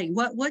your body.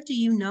 What do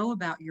you know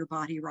about your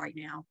body right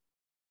now?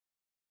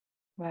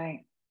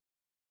 Right.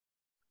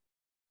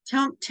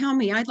 Tell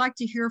me, I'd like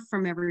to hear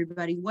from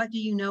everybody. What do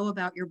you know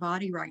about your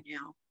body right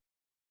now?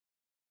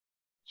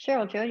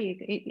 Cheryl,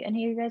 Jody,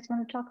 any of you guys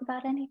want to talk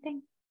about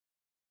anything?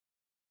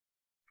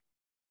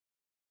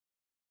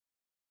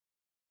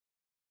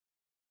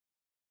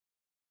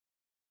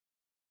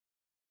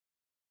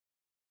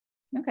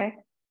 Okay.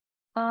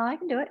 I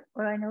can do it.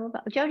 What I know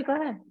about Jody, go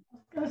ahead.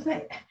 I was gonna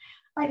say,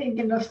 I didn't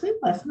get enough sleep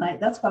last night.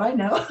 That's what I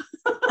know.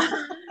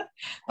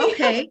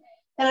 Okay.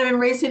 And I've been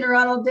racing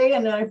around all day,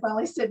 and then I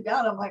finally sit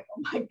down. I'm like,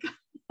 oh my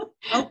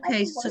God.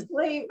 Okay.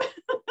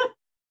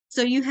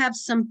 So you have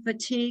some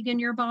fatigue in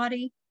your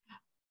body?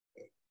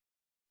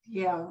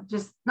 Yeah,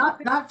 just not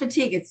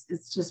fatigue.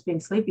 It's just being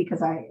sleepy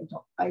because I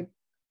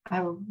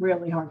have a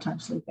really hard time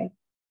sleeping.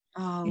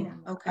 Oh, you know,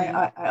 okay.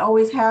 I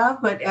always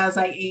have, but as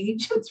I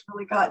age, it's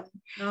really gotten.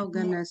 Oh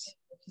goodness.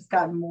 It's just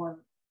gotten more.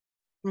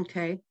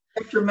 Okay.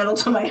 Detrimental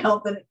to my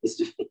health than it used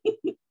to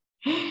be.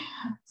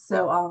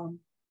 So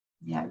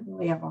yeah, I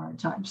really have a hard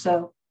time.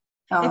 So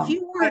if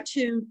you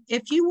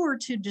were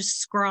to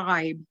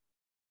describe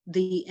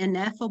the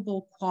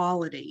ineffable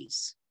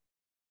qualities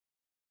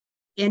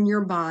in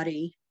your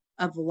body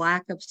of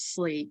lack of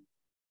sleep,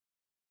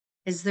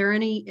 Is there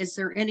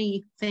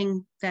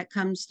anything that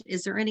comes,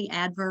 is there any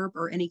adverb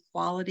or any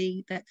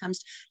quality that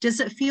comes? Does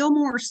it feel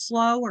more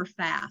slow or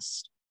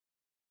fast?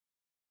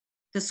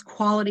 This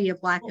quality of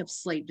lack of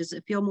sleep, does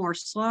it feel more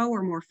slow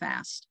or more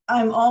fast?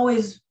 I'm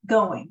always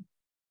going.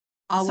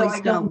 Always so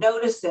I going. don't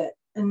notice it.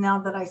 And now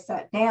that I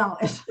sat down,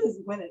 I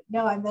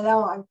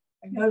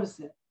notice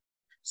it.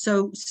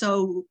 So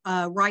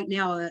right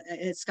now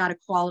it's got a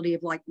quality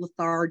of like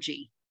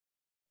lethargy,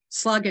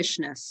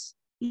 sluggishness.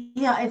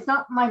 Yeah, it's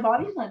not, my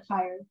body's not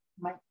tired.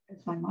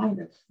 It's my mind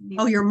that's.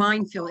 Oh, your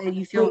mind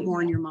you feel it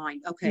more in your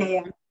mind. Okay.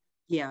 Yeah.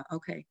 Yeah.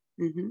 Okay.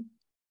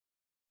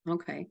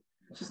 Okay.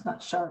 It's just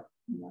not sharp.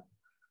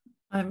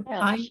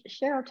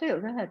 Cheryl too.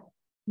 Go ahead.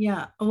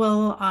 Yeah.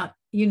 Well,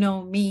 you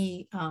know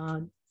me,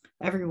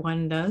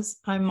 everyone does.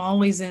 I'm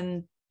always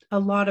in a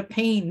lot of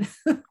pain.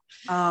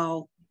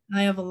 Oh.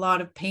 I have a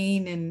lot of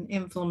pain and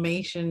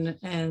inflammation,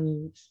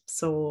 and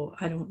so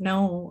I don't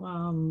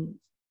know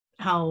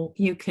how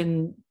you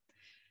can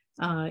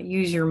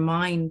use your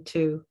mind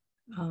to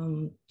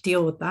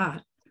deal with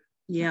that.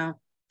 Yeah,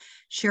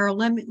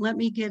 Cheryl, let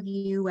me give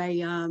you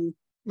a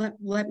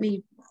let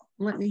me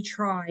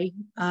try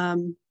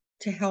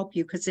to help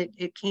you, because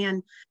it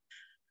can,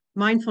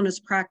 mindfulness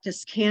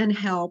practice can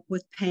help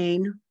with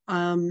pain.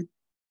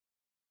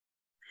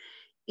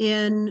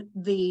 In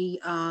the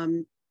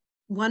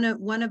one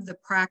of the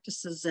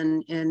practices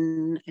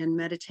in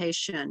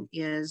meditation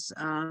is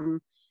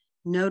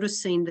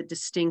noticing the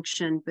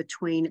distinction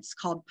between, it's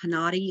called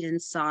Panati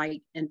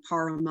insight and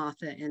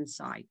Paramatha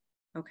insight.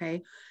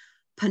 Okay,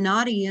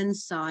 Panati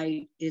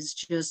insight is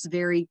just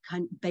very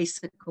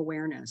basic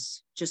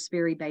awareness, just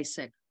very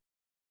basic.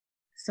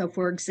 So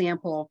for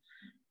example,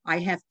 I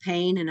have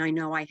pain and I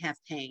know I have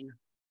pain.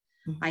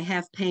 I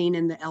have pain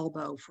in the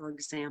elbow, for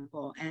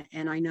example,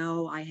 and I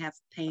know I have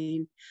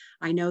pain.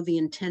 I know the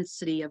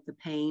intensity of the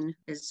pain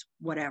is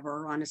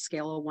whatever, on a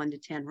scale of 1 to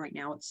 10. Right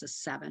now it's a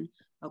 7.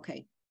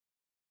 Okay.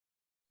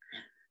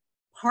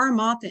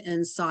 Paramatha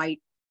insight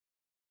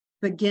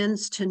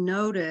begins to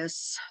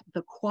notice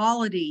the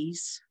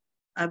qualities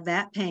of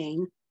that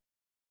pain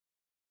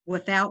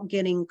without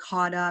getting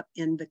caught up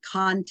in the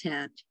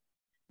content,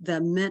 the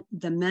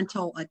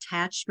mental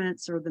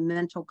attachments or the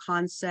mental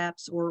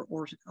concepts or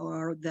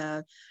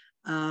the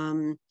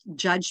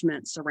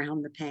judgments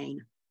around the pain.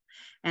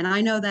 And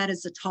I know that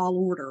is a tall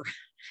order,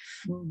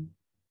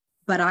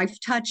 but I've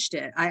touched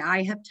it.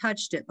 I have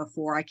touched it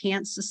before. I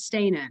can't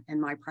sustain it in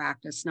my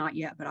practice, not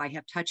yet, but I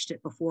have touched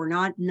it before.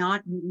 Not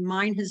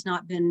mine has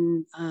not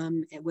been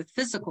with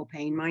physical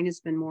pain. Mine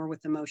has been more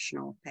with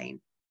emotional pain.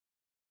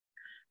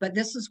 But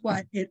this is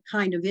what it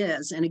kind of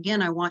is. And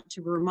again, I want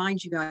to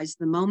remind you guys,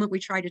 the moment we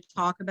try to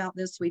talk about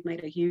this, we've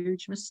made a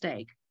huge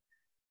mistake.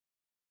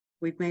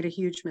 We've made a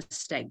huge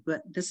mistake,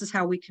 but this is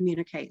how we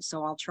communicate.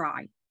 So I'll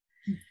try.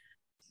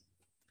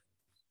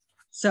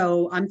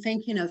 So I'm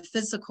thinking of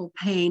physical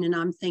pain, and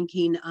I'm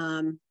thinking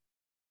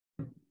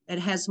it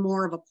has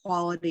more of a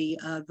quality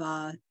of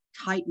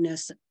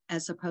tightness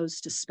as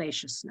opposed to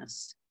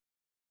spaciousness.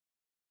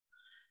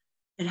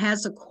 It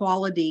has a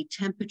quality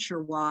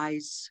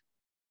temperature-wise,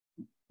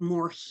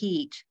 more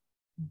heat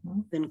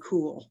than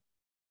cool.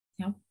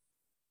 Yep.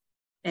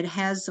 It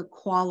has a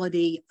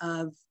quality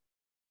of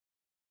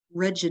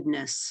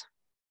rigidness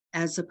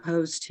as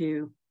opposed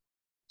to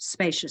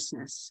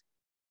spaciousness.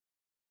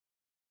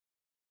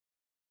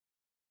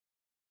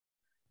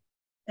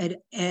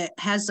 It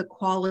has a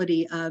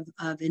quality of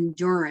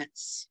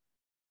endurance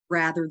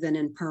rather than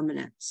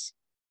impermanence.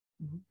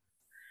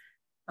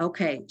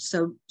 Okay,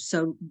 so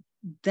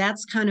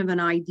that's kind of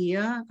an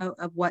idea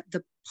of what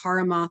the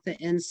Paramatha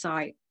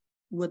insight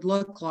would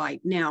look like.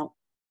 Now,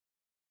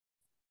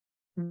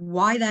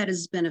 why that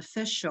is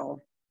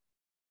beneficial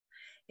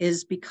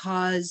is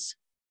because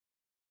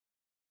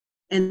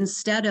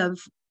instead of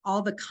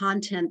all the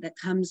content that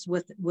comes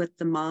with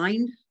the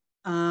mind,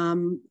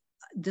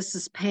 this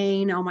is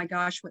pain, oh my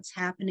gosh, what's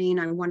happening?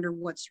 I wonder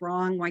what's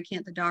wrong. Why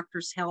can't the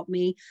doctors help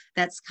me?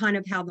 That's kind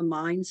of how the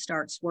mind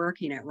starts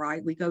working it,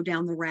 right? We go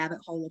down the rabbit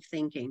hole of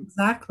thinking.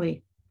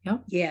 Exactly.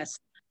 Yep. Yes.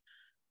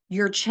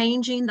 You're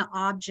changing the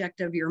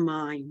object of your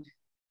mind.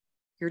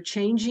 You're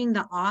changing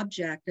the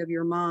object of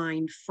your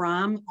mind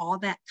from all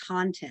that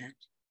content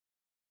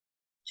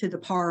to the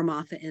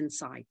Paramatha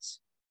insights,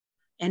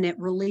 and it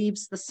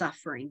relieves the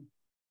suffering.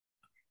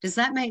 Does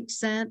that make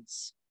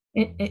sense?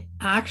 It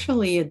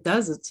actually, it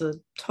does. It's a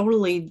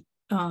totally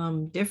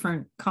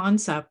different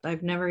concept.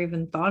 I've never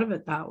even thought of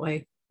it that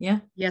way. Yeah.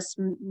 Yes,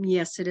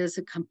 it is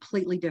a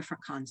completely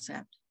different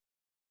concept.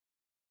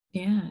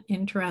 Yeah,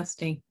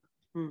 interesting.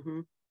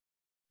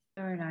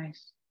 Very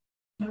nice.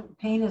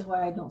 Pain is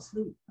why I don't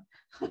sleep.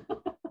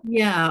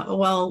 Yeah,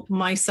 well,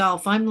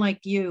 myself, I'm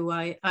like you.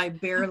 I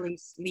barely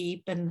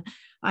sleep, and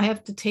I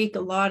have to take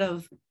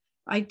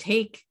I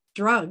take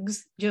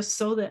drugs just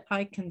so that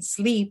I can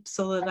sleep,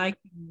 so that I can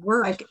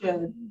work.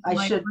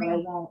 I should, but I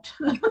won't.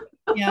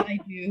 Yeah,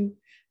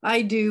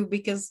 I do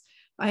because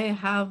I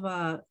have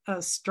a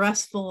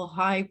stressful,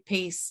 high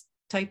pace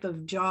type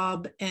of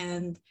job,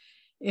 and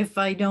if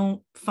I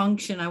don't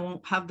function, I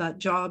won't have that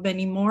job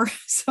anymore.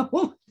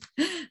 So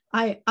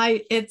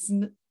it's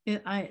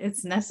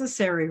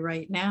necessary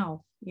right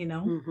now, you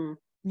know. Mm-hmm.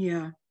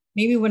 Yeah.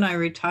 Maybe when I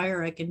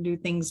retire, I can do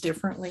things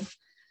differently.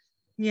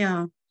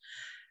 Yeah.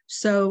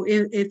 So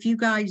if you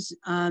guys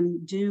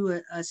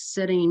do a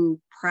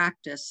sitting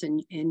practice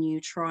and you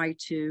try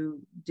to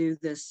do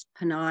this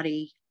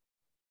Panati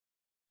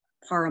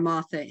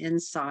Paramatha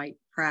insight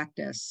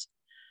practice,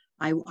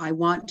 I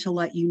want to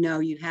let you know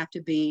you have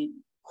to be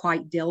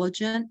quite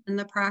diligent in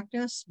the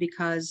practice,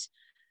 because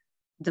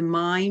the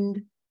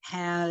mind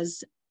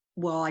has,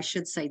 well, I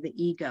should say the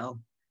ego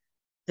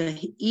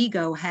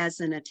has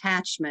an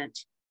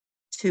attachment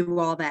to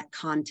all that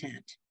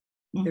content.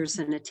 Mm-hmm. There's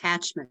an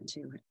attachment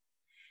to it.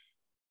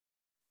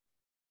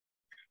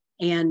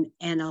 And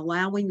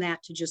allowing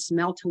that to just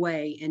melt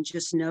away and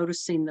just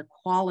noticing the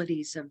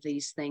qualities of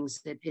these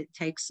things, that it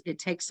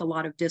takes a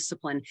lot of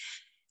discipline.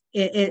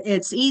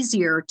 It's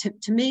easier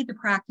to me. The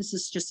practice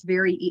is just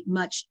it's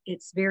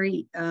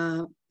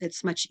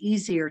much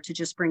easier to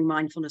just bring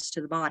mindfulness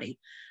to the body.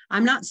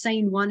 I'm not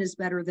saying one is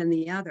better than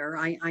the other.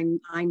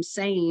 I'm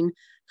saying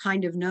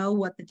kind of know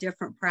what the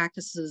different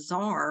practices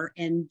are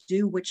and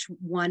do which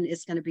one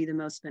is going to be the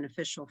most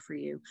beneficial for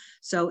you.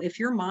 So if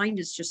your mind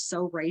is just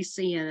so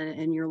racy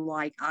and you're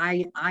like,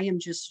 I am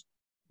just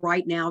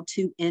right now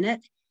too in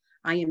it,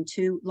 I am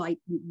too, like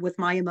with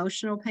my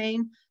emotional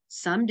pain,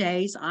 some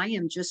days I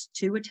am just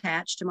too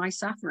attached to my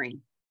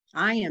suffering.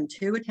 I am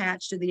too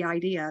attached to the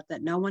idea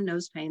that no one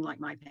knows pain like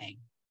my pain.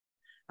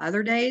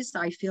 Other days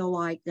I feel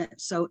like that.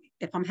 So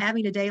if I'm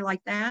having a day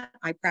like that,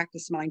 I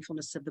practice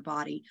mindfulness of the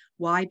body.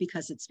 Why?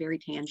 Because it's very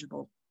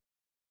tangible.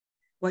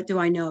 What do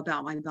I know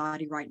about my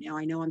body right now?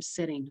 I know I'm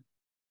sitting.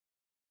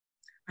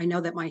 I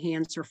know that my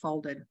hands are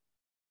folded.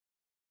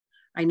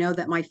 I know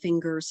that my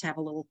fingers have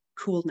a little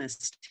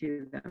coolness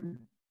to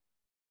them.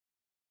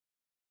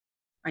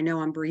 I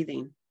know I'm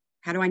breathing.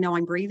 How do I know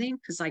I'm breathing?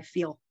 Because I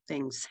feel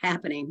things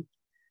happening.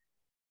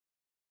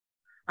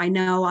 I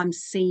know I'm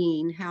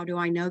seeing. How do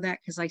I know that?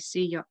 Because I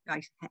see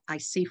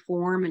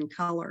form and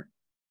color.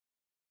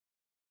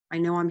 I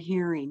know I'm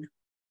hearing.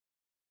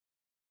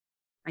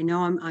 I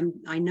know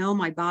I know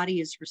my body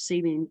is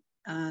receiving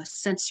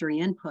sensory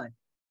input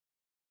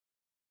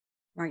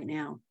right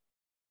now.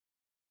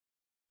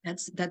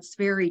 That's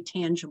very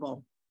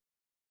tangible.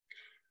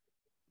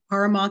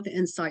 Paramatha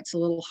insight's a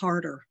little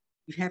harder.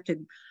 You have to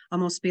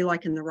almost be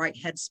like in the right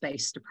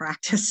headspace to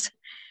practice.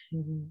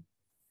 Mm-hmm.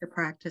 To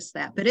practice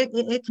that, but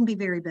it can be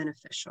very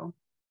beneficial.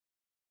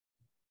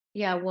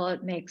 Yeah, well,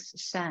 it makes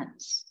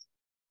sense.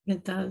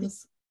 It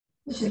does.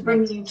 It's just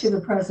bringing you to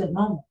the present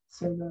moment,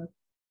 so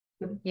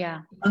the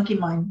monkey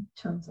mind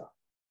turns off.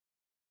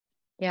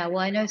 Yeah, well,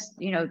 I know,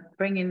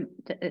 bringing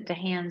the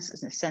hands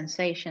and the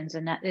sensations,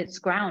 and that it's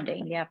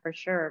grounding, yeah, for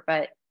sure.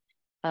 But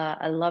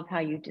I love how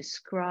you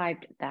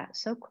described that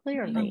so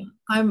clearly.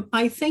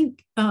 I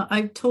think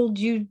I've told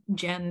you,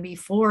 Jen,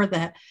 before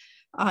that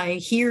I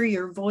hear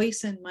your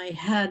voice in my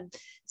head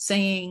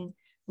saying,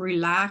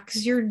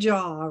 relax your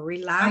jaw,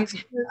 relax.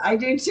 I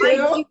do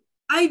too.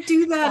 I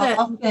do that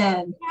I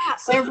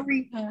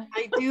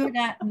do it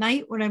at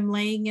night when I'm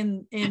laying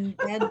in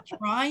bed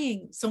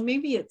trying. So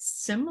maybe it's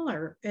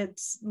similar.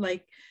 It's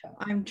like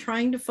I'm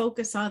trying to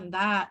focus on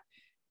that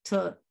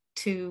to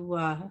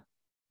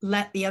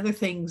let the other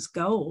things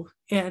go.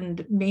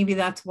 And maybe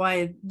that's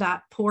why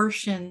that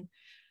portion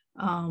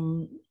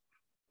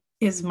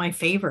is my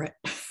favorite,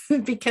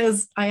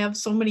 because I have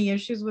so many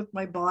issues with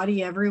my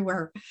body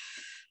everywhere.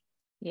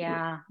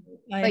 Yeah.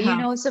 But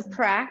it's a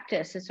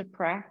practice. It's a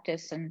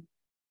practice. And,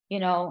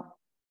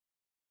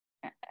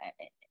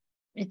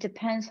 it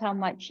depends how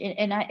much,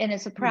 and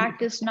it's a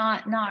practice,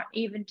 not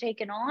even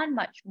taking on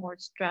much more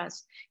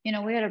stress. We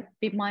got to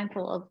be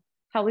mindful of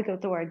how we go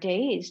through our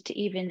days to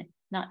even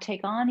not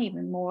take on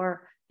even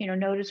more,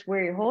 notice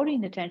where you're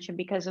holding the tension,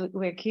 because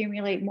we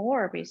accumulate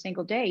more every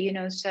single day,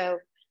 so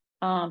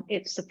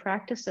it's the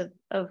practice of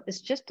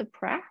it's just a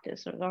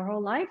practice. Our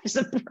whole life is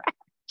a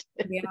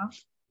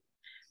practice.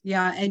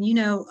 Yeah. And,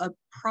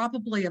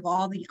 probably of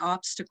all the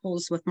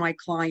obstacles with my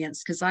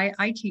clients, because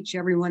I teach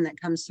everyone that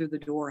comes through the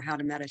door how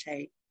to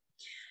meditate.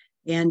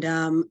 And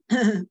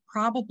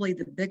probably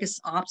the biggest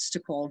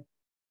obstacle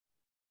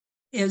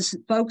is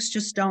folks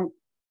just don't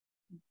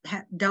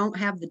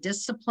have the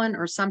discipline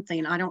or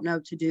something, I don't know,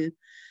 to do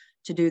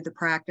the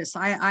practice.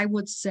 I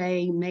would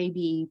say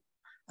maybe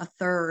a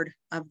third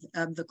of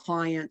the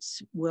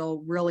clients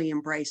will really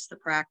embrace the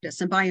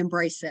practice. And by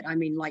embrace it, I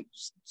mean like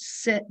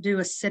do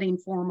a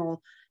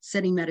formal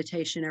sitting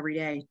meditation every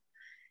day.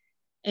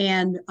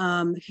 And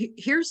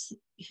here's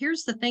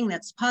the thing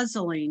that's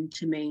puzzling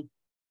to me.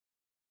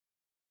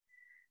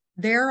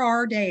 There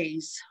are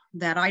days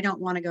that I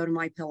don't want to go to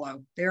my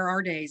pillow. There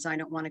are days I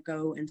don't want to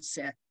go and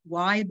sit.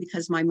 Why?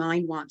 Because my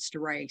mind wants to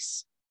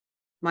race.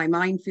 My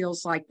mind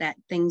feels like that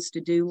things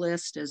to do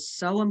list is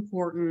so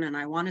important and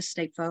I want to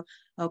stay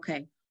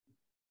okay.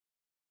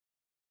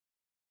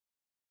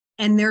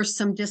 And there's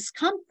some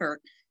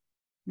discomfort,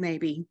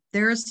 maybe.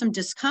 There is some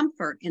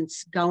discomfort in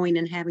going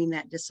and having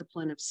that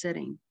discipline of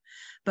sitting.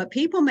 But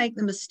people make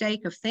the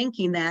mistake of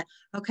thinking that,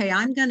 okay,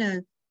 I'm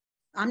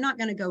not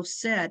going to go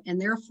sit, and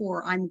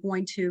therefore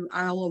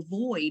I'll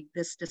avoid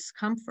this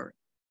discomfort.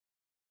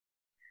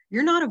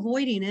 You're not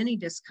avoiding any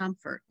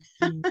discomfort.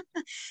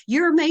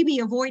 You're maybe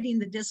avoiding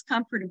the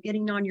discomfort of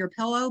getting on your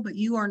pillow, but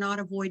you are not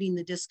avoiding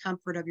the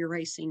discomfort of your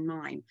racing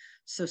mind.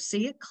 So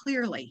see it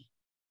clearly.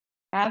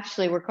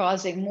 Actually, we're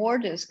causing more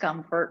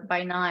discomfort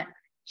by not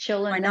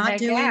chilling By the not heck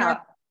doing out.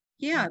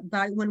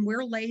 by when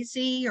we're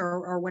lazy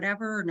or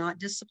whatever, or not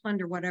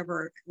disciplined or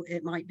whatever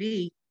it might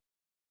be,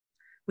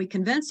 we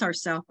convince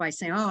ourselves by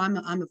saying, oh,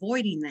 I'm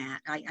avoiding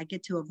that. I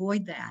get to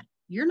avoid that.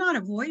 You're not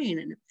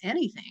avoiding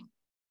anything.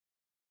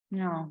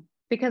 No,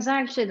 because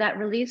actually that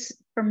release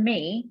for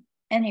me,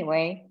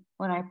 anyway,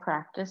 when I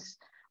practice,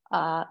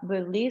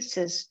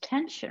 releases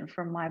tension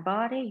from my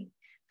body,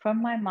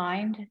 from my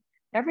mind,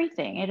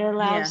 everything. It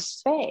allows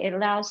space. It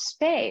allows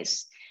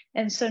space.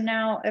 And so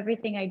now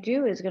everything I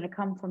do is going to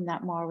come from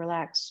that more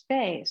relaxed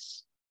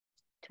space.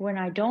 To when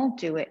I don't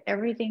do it,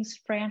 everything's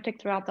frantic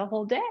throughout the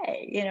whole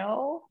day,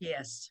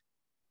 Yes.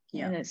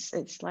 Yeah. And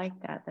it's like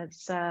that.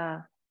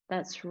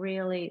 That's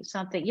really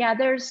something. Yeah,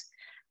 there's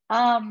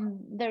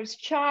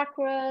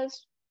chakras,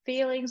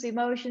 feelings,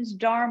 emotions,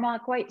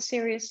 dharma. Quite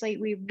seriously,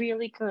 we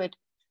really could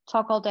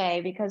talk all day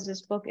because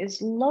this book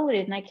is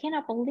loaded, and I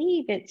cannot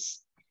believe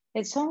it's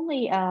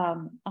only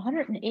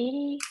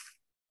 180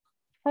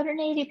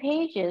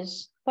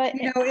 pages. But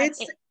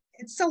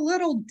it's a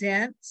little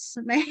dense,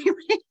 maybe.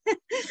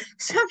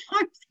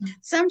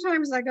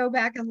 Sometimes I go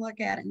back and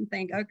look at it and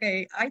think,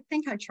 okay, I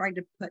think I tried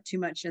to put too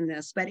much in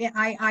this, but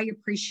I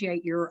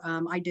appreciate your,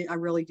 I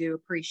really do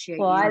appreciate.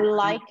 Well, I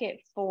like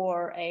it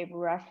for a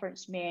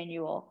reference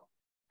manual,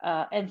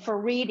 and for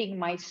reading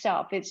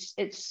myself.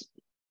 It's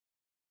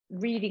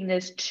reading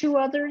this to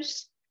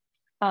others.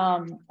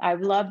 I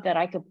love that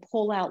I could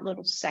pull out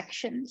little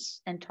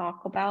sections and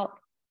talk about.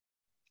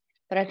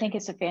 But I think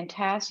it's a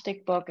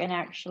fantastic book, and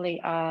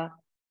actually, I'm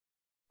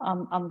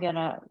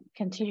gonna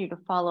continue to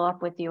follow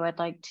up with you. I'd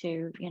like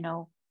to,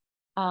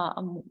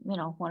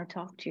 want to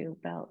talk to you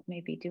about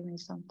maybe doing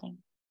something.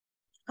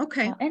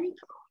 Okay.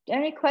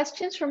 Any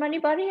questions from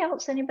anybody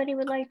else? Anybody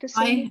would like to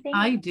say anything?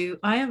 I do.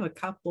 I have a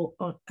couple,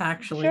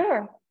 actually.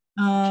 Sure.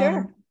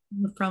 Sure.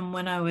 From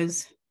when I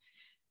was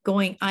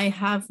going, I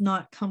have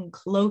not come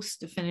close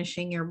to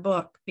finishing your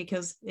book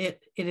because it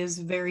is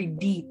very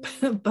deep,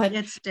 but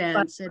it's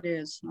dense. It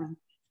is.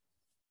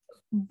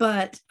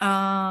 But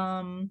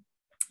oh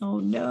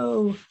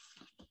no.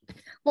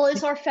 Well,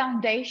 it's our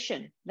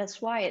foundation.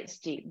 That's why it's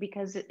deep,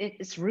 because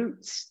it's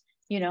roots.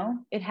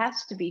 It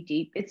has to be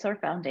deep. It's our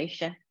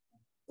foundation.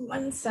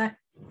 1 sec.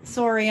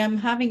 Sorry, I'm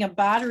having a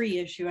battery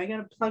issue. I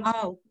gotta plug.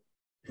 Oh.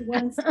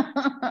 1 sec.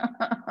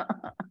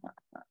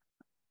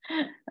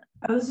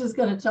 I was just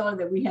going to tell her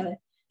that we had a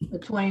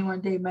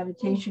 21-day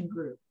meditation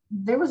group.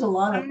 There was a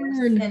lot of us,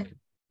 and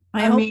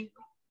I hope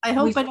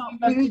I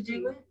don't love to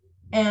do it,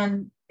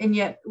 and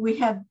yet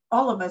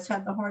all of us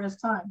had the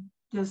hardest time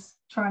just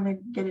trying to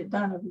get it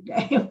done every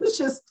day.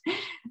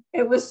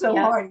 It was so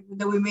hard. Even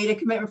though we made a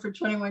commitment for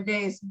 21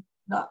 days,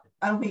 I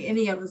don't think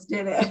any of us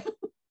did it.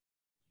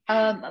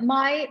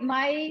 My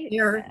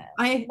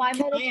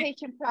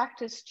meditation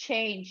practice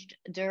changed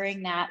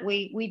during that.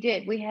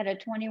 We had a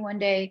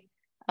 21-day.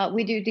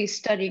 We do these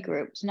study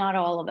groups, not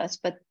all of us,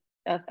 but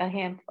a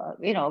handful,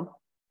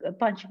 a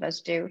bunch of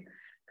us do, a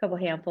couple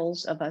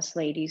handfuls of us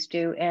ladies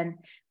do. And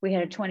we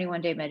had a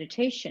 21-day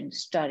meditation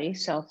study,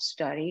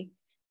 self-study.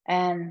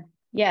 And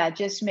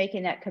just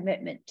making that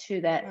commitment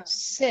to that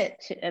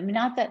sit.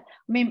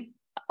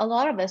 A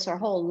lot of us, our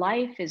whole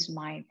life is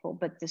mindful,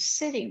 but the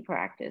sitting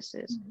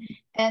practices.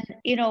 Mm-hmm. And,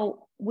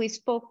 we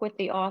spoke with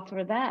the author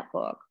of that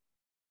book.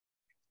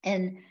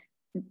 And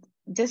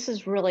this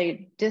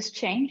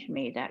changed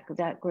me,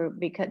 that group,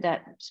 because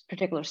that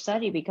particular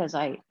study, because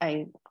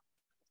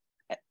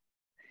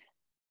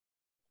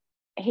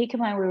he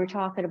came on, we were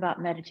talking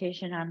about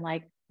meditation. I'm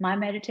like, my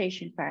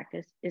meditation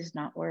practice is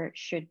not where it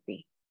should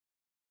be,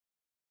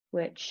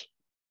 which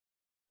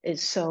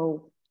is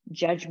so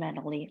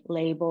judgmentally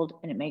labeled,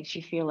 and it makes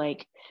you feel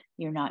like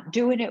you're not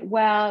doing it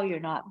well, you're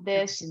not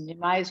this, and you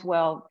might as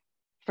well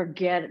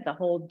forget the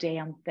whole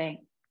damn thing.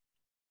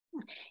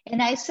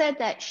 And I said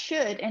that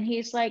should, and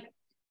he's like,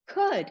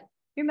 could.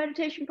 Your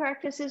meditation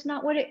practice is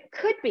not what it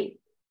could be.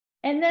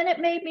 And then it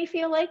made me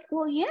feel like,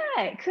 well, yeah,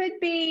 it could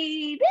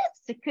be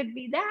this, it could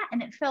be that.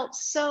 And it felt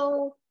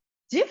so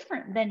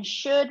different than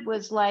should.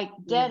 Was like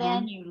dead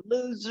end, you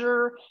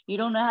loser, you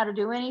don't know how to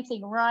do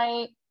anything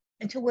right.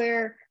 And to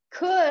where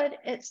could,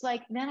 it's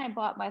like, then I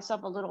bought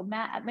myself a little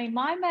mat. I mean,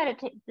 my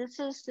this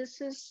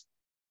is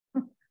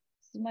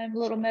my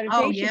little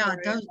meditation. Oh yeah,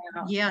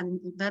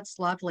 that's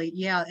lovely.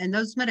 Yeah, and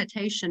those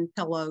meditation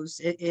pillows,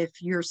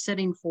 if you're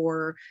sitting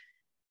for,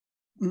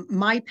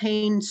 my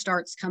pain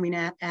starts coming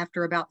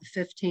after about the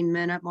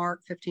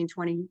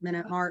 15-20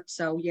 minute mark.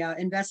 So yeah,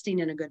 investing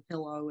in a good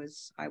pillow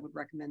I would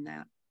recommend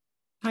that.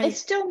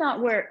 It's still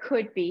not where it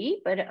could be,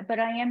 but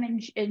I am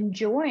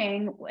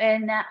enjoying,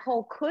 and that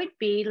whole could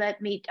be. I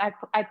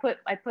put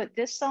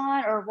this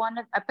on, or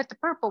I put the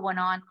purple one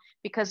on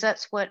because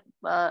that's what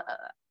I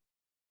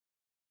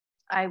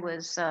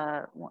was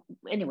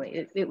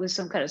anyway. It was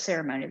some kind of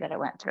ceremony that I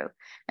went through,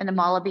 and the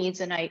mala beads,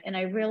 and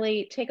I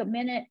really take a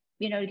minute,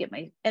 to get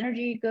my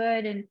energy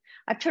good, and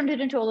I've turned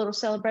it into a little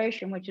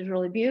celebration, which is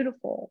really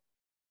beautiful.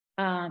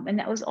 And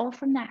that was all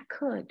from that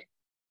could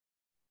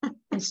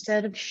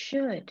instead of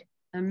should.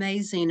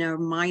 Amazing. A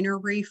minor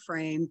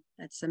reframe.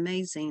 That's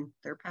amazing.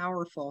 They're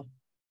powerful.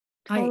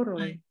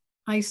 Totally.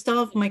 I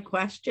still have my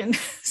question.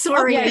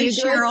 Sorry. Yeah, you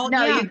Cheryl. good?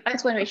 No, yeah. I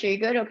just want to make sure you're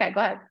good. Okay,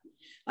 go ahead.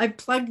 I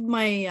plugged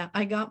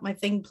I got my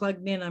thing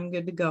plugged in. I'm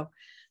good to go.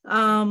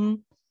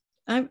 I'm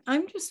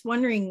just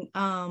wondering,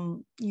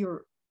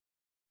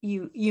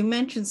 you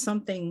mentioned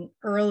something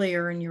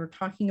earlier, and you were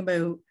talking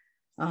about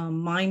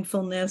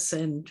mindfulness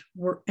and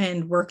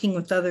working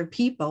with other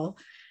people.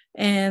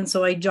 And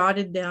so I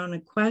jotted down a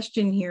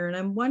question here, and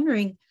I'm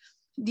wondering,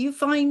 do you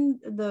find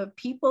the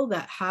people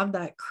that have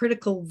that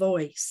critical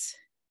voice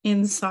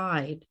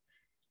inside,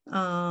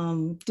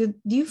 do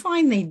you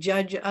find they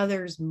judge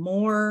others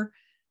more,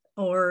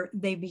 or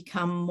they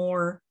become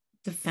more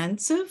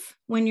defensive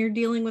when you're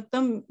dealing with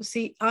them?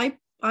 See, I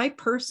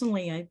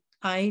personally,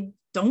 I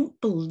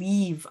don't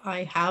believe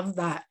I have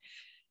that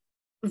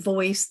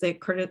voice that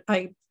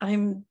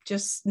I'm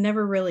just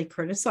never really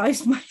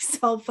criticized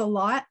myself a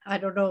lot. I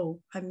don't know,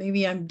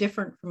 maybe I'm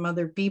different from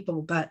other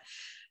people, but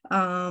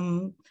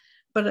I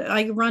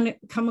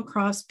come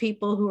across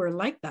people who are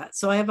like that,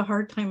 so I have a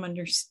hard time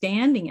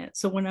understanding it.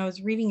 So when I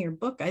was reading your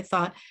book, I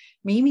thought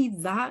maybe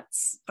do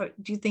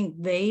you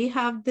think they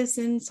have this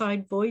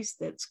inside voice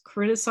that's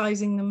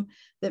criticizing them,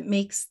 that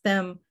makes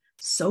them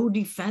so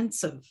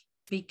defensive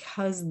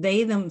because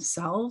they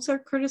themselves are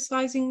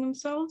criticizing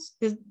themselves?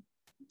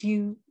 Do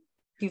you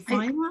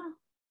find that?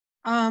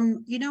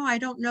 I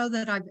don't know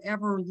that I've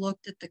ever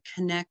looked at the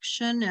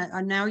connection.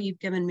 Now you've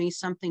given me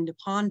something to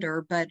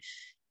ponder, but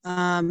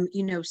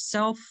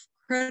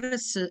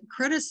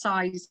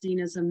criticizing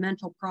is a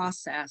mental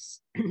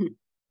process.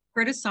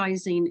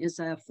 Criticizing is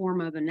a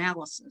form of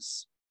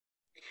analysis.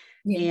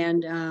 Yeah.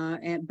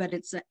 But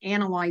it's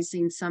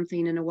analyzing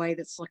something in a way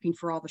that's looking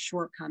for all the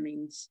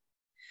shortcomings.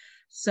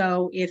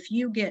 So if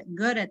you get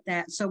good at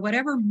that, so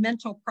whatever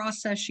mental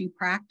process you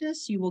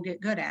practice, you will get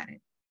good at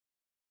it,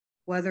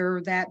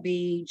 whether that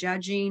be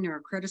judging or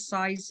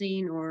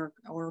criticizing or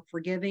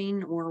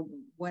forgiving or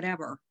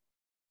whatever.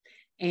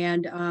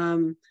 And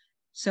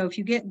so if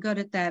you get good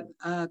at that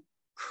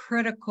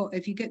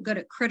if you get good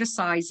at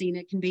criticizing,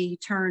 it can be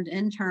turned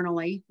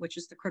internally, which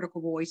is the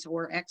critical voice,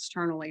 or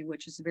externally,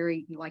 which is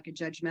very like a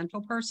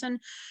judgmental person.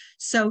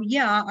 So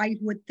yeah, I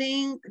would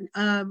think,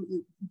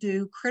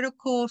 do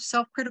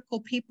self-critical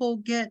people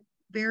get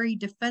very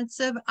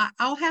defensive?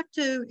 I'll have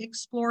to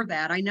explore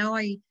that. I know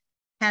I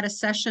had a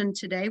session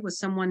today with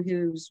someone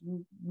who's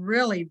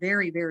really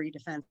very, very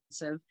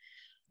defensive,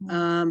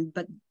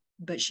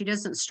 but she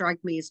doesn't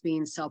strike me as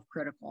being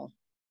self-critical.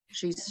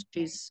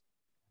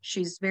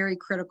 She's very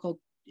critical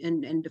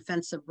and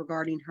defensive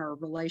regarding her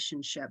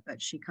relationship, but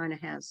she kind of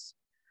has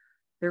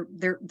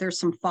there's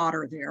some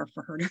fodder there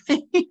for her to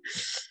be.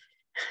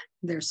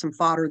 There's some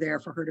fodder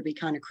there for her to be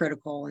kind of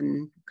critical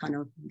and kind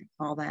of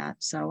all that.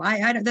 So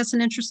that's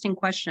an interesting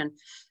question.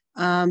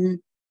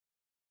 It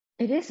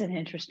is an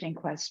interesting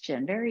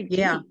question. Very deep.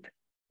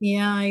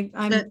 Yeah,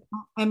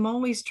 I'm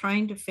always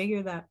trying to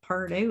figure that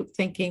part out,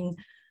 thinking,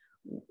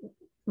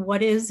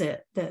 what is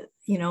it that,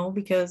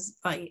 because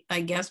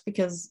I guess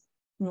because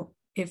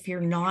if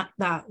you're not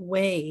that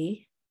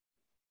way,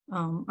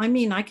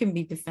 I can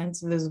be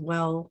defensive as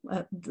well,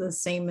 the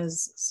same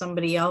as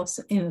somebody else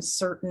in a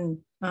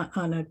certain,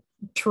 on a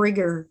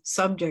trigger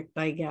subject,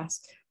 I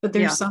guess. But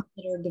there's some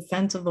that are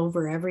defensive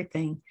over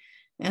everything.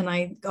 And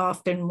I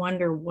often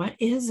wonder, what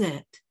is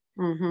it?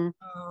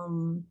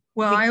 Mm-hmm.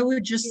 Well, I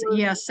would just,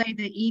 say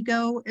the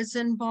ego is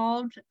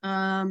involved.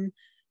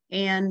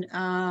 And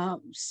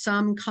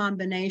some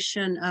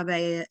combination of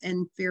a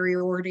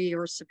inferiority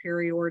or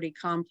superiority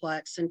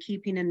complex, and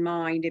keeping in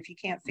mind, if you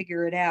can't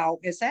figure it out,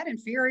 is that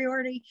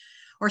inferiority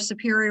or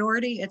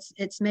superiority?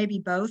 It's maybe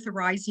both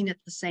arising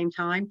at the same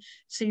time.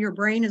 So your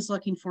brain is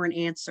looking for an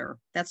answer.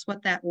 That's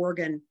what that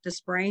organ,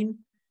 this brain,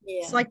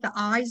 it's like the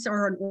eyes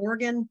are an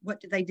organ.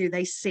 What do?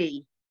 They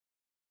see.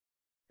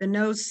 The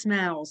nose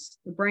smells.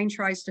 The brain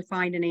tries to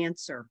find an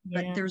answer,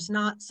 but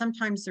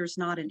sometimes there's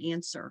not an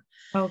answer.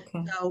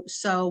 Okay.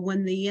 So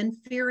when the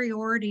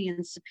inferiority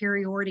and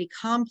superiority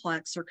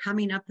complex are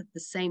coming up at the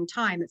same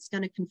time, it's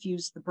going to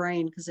confuse the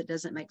brain because it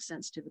doesn't make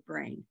sense to the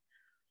brain.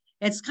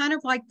 It's kind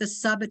of like the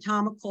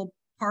subatomic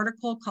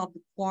particle called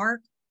the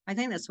quark. I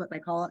think that's what they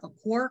call it, a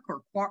quark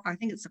or quark. I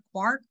think it's a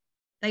quark.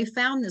 They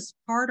found this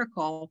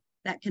particle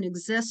that can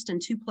exist in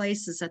two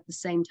places at the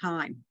same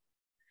time.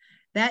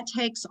 That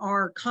takes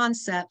our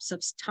concepts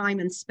of time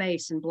and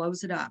space and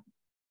blows it up.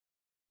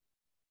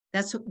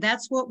 That's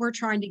what we're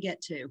trying to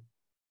get to.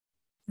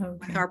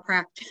 with our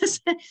practice.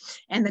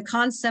 And the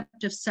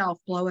concept of self,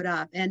 blow it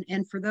up.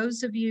 And for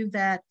those of you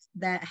that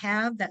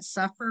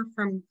suffer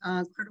from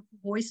critical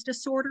voice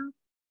disorder,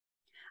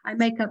 I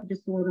make up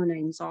disorder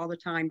names all the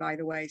time, by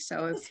the way.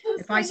 So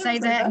if I say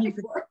that, and you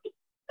could,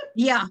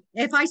 yeah,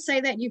 if I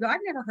say that, you go,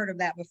 I've never heard of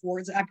that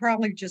before. I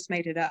probably just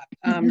made it up.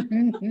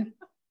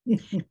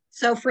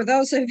 So for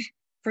those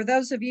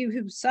of you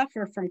who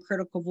suffer from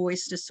critical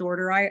voice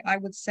disorder, I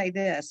would say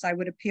this. I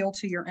would appeal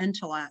to your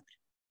intellect.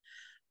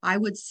 I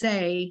would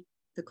say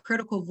the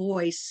critical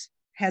voice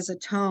has a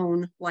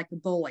tone like a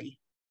bully,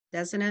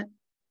 doesn't it?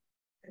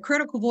 The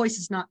critical voice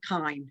is not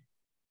kind.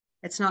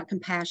 It's not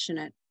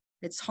compassionate.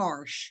 It's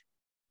harsh.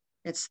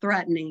 It's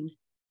threatening.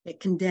 It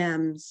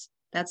condemns.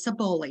 That's a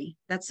bully.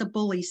 That's a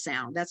bully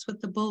sound. That's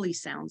what the bully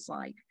sounds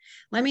like.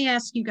 Let me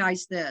ask you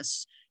guys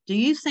this. Do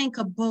you think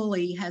a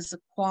bully has a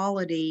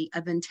quality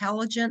of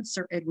intelligence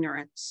or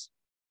ignorance?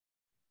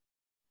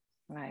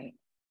 Right.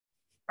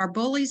 Are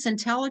bullies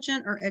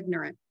intelligent or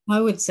ignorant? I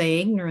would say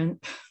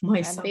ignorant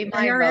myself. That'd be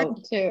my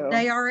vote too.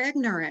 They are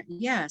ignorant.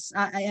 Yes.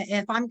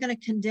 If I'm going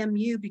to condemn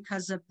you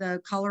because of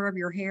the color of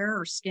your hair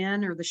or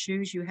skin or the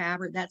shoes you have,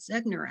 that's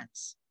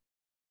ignorance,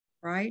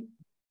 right?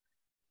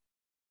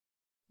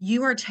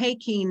 You are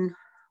taking,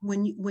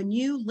 when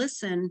you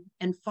listen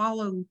and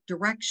follow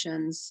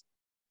directions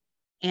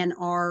and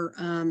are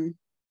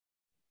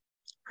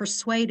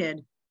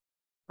persuaded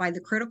by the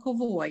critical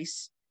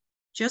voice,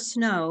 just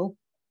know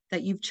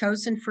that you've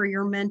chosen for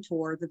your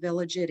mentor the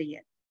village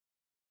idiot.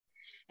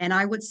 And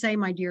I would say,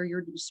 my dear,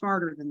 you're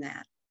smarter than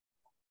that.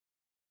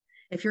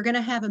 If you're going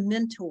to have a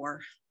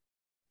mentor,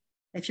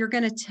 if you're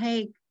going to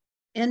take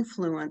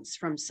influence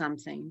from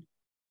something,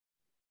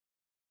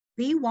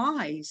 be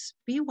wise.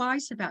 Be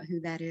wise about who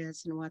that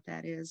is and what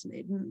that is.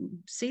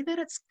 See that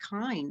it's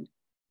kind.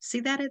 See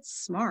that it's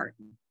smart.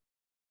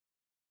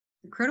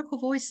 The critical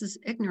voice is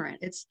ignorant.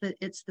 It's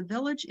the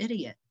village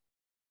idiot.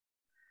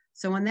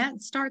 So when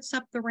that starts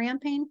up the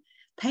ramping,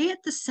 pay it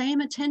the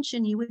same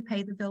attention you would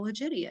pay the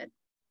village idiot.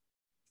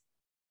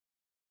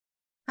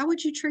 How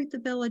would you treat the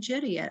village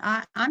idiot?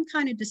 I'm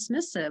kind of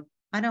dismissive.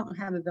 I don't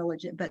have a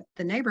village, but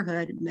the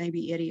neighborhood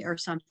maybe idiot or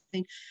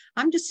something.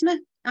 I'm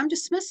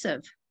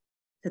dismissive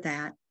to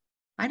that.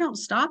 I don't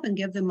stop and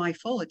give them my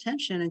full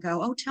attention and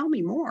go, oh, tell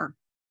me more.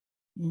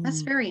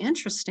 That's very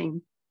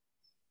interesting.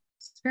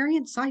 It's very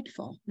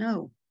insightful.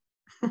 No.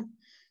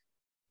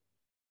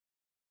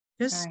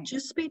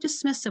 Just be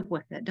dismissive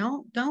with it.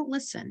 Don't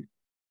listen.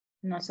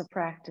 And that's a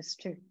practice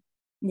too.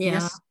 Yeah.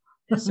 Yes,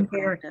 it's a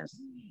practice.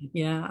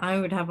 Yeah, I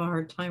would have a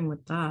hard time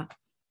with that.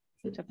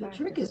 The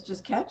trick is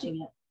just catching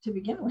it to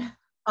begin with.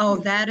 Oh,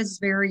 that is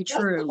very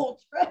true. That's the whole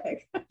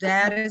trick.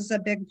 That is a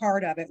big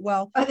part of it.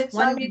 Well, by the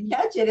time you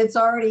catch it, it's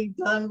already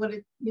done what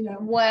it,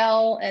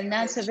 Well, and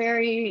that's a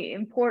very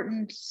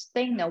important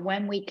thing, though,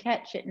 when we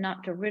catch it,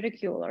 not to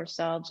ridicule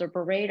ourselves or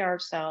berate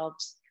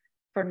ourselves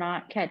for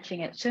not catching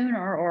it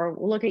sooner, or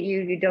look at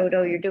you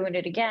dodo, you're doing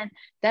it again.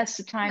 That's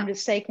the time to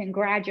say,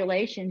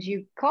 congratulations,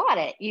 you caught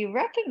it, you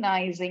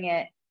recognizing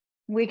it.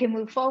 We can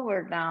move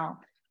forward now.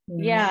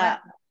 Yeah.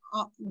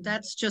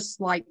 That's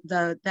just like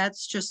the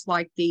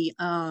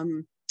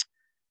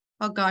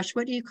oh gosh,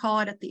 what do you call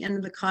it at the end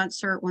of the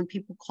concert when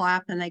people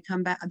clap and they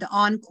come back? The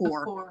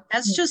encore.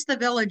 That's just the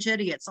village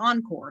idiots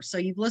encore. So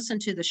you've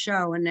listened to the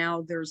show and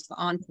now there's the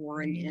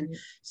encore. And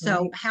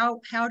so how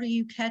do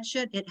you catch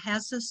it? It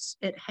has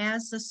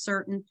a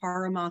certain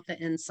Paramatha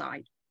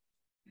insight.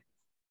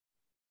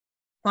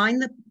 Find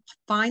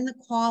the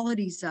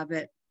qualities of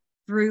it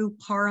through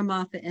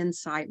Paramatha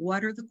insight.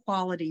 What are the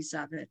qualities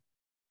of it?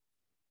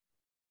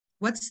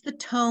 What's the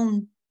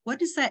tone? What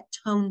does that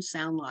tone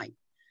sound like?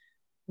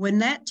 When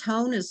that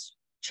tone is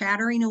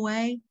chattering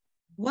away,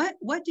 what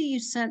do you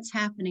sense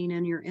happening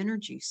in your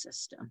energy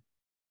system?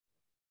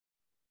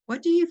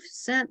 What do you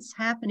sense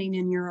happening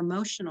in your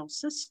emotional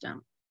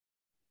system?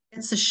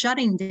 It's a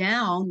shutting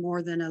down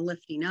more than a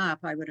lifting up,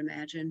 I would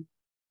imagine.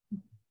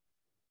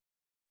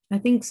 I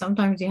think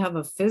sometimes you have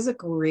a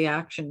physical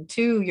reaction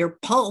to your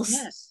pulse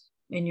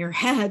in your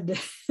head.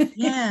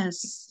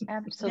 Yes,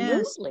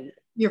 absolutely. Yes.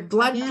 Your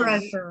blood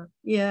pressure.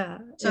 Yeah.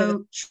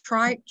 So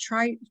try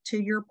to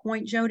your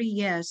point, Jody.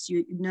 Yes,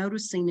 you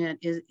noticing it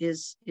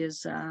is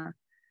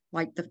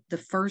like the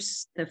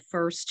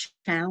first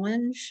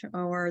challenge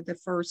or the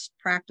first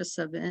practice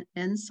of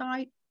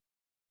insight,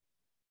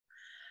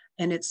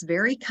 and it's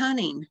very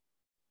cunning.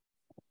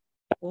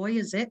 Boy,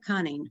 is it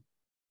cunning.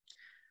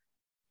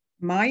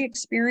 My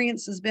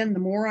experience has been the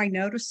more I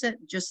notice it,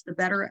 just the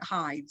better it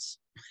hides.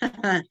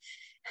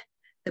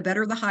 The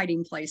better the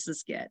hiding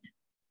places get.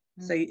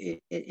 So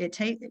it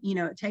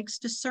takes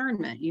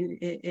discernment.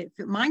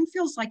 Mine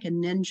feels like a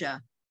ninja.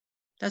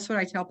 That's what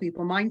I tell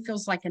people. Mine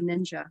feels like a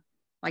ninja.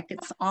 Like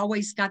it's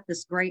always got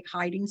this great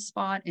hiding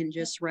spot and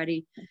just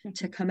ready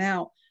to come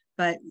out.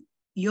 But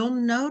you'll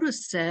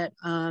notice it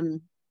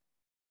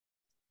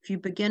if you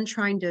begin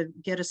trying to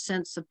get a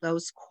sense of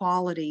those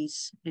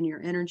qualities in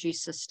your energy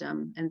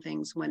system and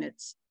things when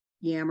it's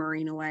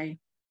yammering away.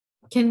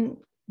 Do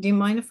you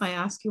mind if I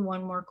ask you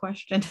one more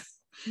question?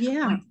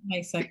 Yeah.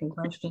 My second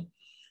question.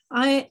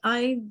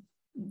 I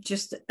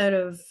just out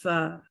of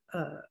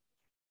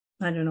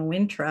I don't know,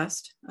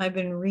 interest, I've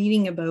been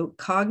reading about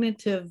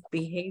cognitive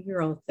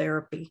behavioral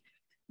therapy.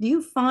 Do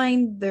you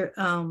find there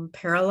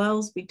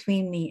parallels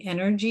between the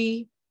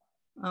energy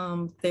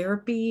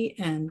therapy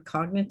and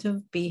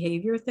cognitive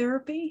behavior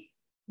therapy?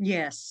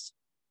 Yes.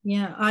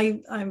 Yeah,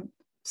 I'm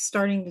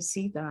starting to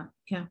see that.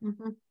 Yeah.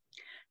 Mm-hmm.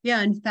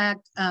 Yeah, in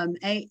fact,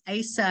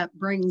 ASAP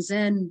brings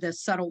in the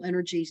subtle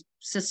energy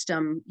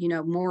system, you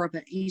know, more of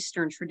an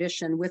Eastern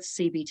tradition with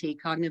CBT,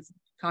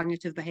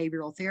 cognitive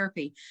behavioral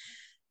therapy,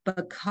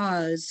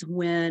 because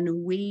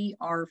when we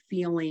are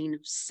feeling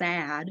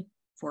sad,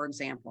 for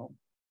example,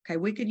 okay,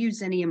 we could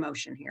use any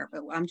emotion here,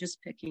 but I'm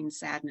just picking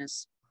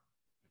sadness.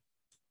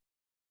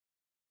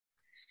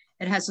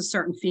 It has a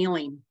certain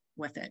feeling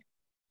with it.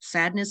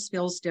 Sadness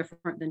feels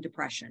different than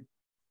depression.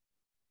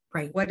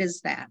 Right. What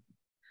is that?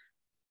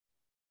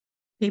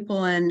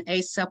 People in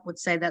ASAP would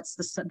say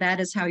that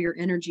is how your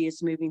energy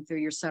is moving through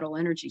your subtle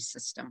energy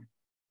system.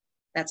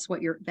 That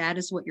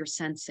is what you're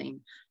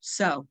sensing.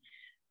 So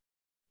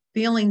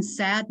feeling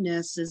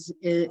sadness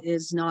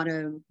is not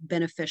a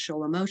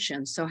beneficial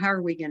emotion. So how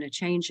are we going to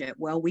change it?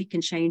 Well, we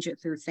can change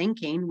it through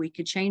thinking. We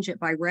could change it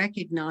by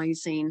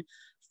recognizing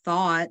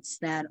thoughts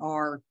that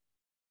are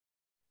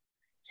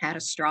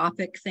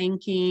catastrophic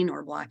thinking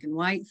or black and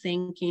white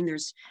thinking.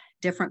 There's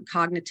different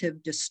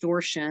cognitive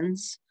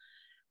distortions.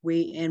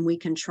 We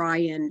can try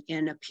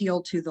and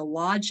appeal to the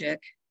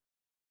logic,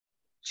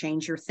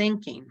 change your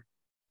thinking.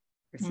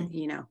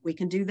 You know, we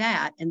can do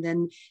that. And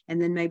then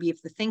maybe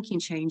if the thinking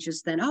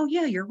changes, then, oh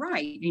yeah, you're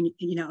right. And,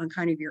 you know, and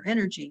kind of your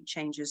energy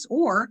changes.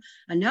 Or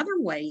another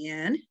way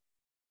in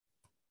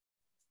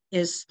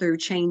is through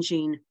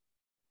changing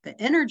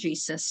the energy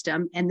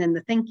system, and then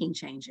the thinking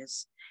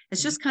changes.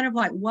 It's just kind of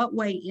like, what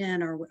way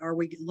in are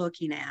we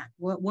looking at?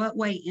 What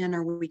way in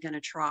are we going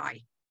to try?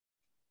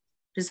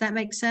 Does that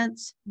make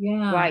sense?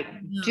 Yeah. Right.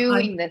 Yeah,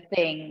 doing the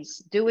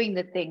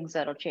things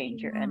that'll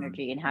change your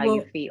energy and how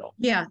you feel.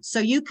 Yeah. So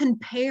you can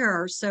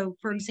pair. So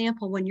for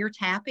example, when you're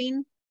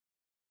tapping,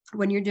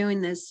 when you're doing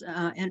this,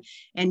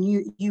 and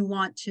you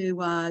want to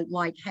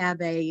like have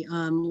a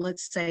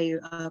let's say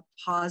a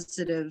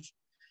positive,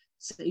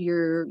 so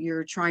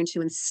you're trying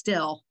to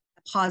instill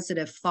a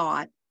positive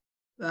thought,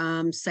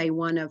 say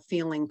one of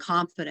feeling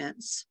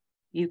confidence.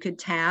 You could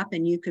tap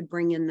and you could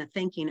bring in the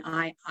thinking,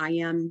 I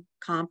am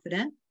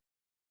confident.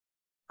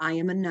 I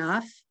am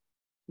enough,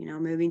 you know,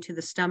 moving to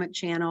the stomach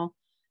channel.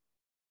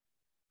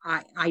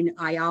 I've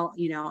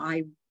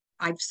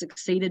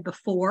succeeded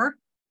before.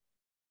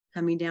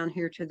 Coming down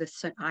here to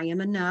the, I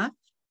am enough.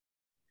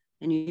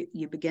 And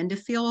you begin to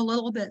feel a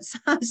little bit,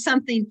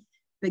 something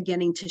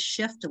beginning to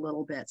shift a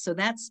little bit. So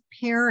that's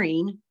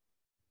pairing,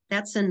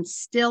 that's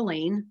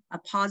instilling a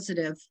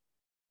positive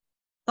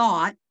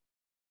thought.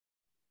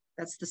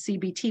 That's the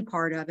CBT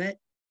part of it,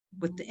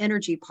 with the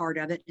energy part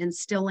of it,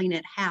 instilling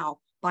it how?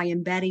 By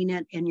embedding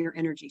it in your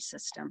energy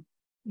system.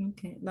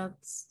 Okay,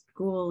 that's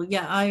cool.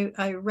 Yeah,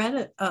 I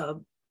read a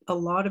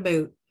lot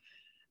about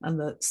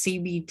the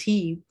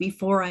CBT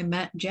before I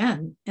met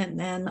Jen, and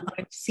then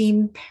I've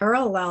seen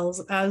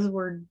parallels as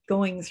we're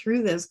going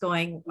through this,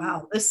 going,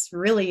 wow, this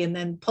really, and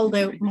then pulled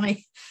out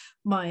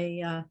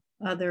my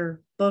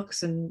other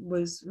books and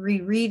was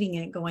rereading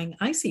it, going,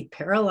 I see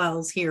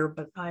parallels here.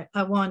 But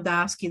I wanted to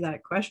ask you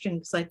that question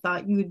because I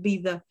thought you would be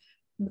the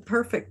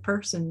perfect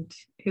person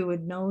who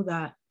would know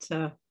that.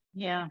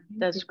 Yeah,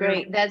 that's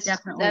great. That's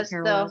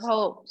the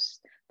hopes.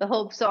 The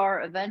hopes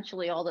are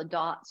eventually all the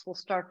dots will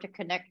start to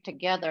connect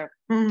together.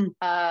 Mm.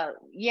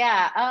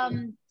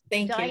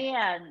 Thank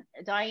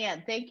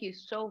Diane, thank you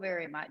so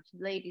very much.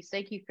 Ladies,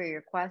 thank you for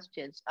your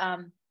questions. I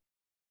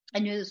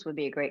knew this would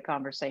be a great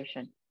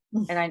conversation.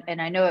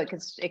 And I know it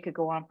could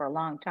go on for a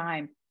long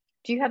time.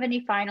 Do you have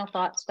any final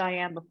thoughts,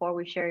 Diane, before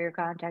we share your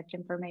contact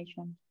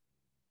information?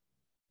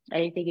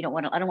 Anything you don't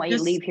want to, I don't want you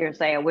to leave here and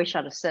say, I wish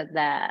I'd have said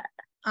that.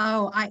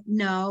 Oh, I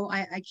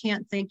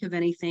can't think of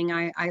anything.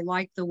 I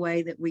like the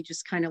way that we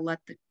just kind of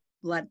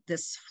let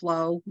this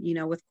flow, you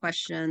know, with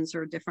questions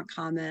or different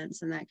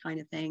comments and that kind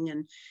of thing.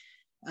 And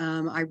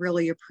I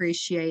really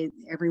appreciate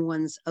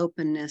everyone's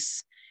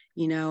openness.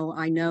 You know,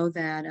 I know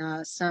that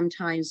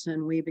sometimes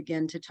when we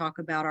begin to talk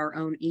about our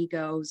own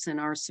egos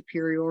and our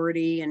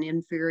superiority and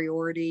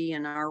inferiority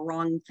and our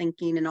wrong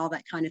thinking and all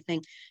that kind of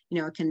thing, you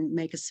know, it can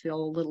make us feel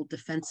a little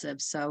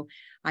defensive. So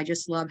I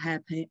just love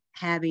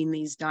having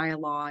these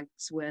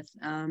dialogues with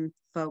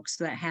folks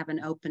that have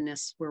an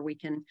openness where we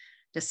can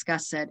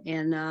discuss it.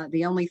 And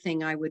the only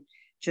thing I would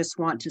just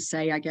want to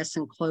say, I guess,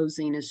 in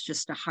closing, is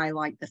just to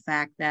highlight the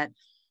fact that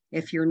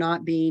if you're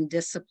not being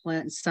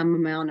disciplined, some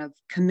amount of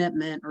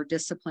commitment or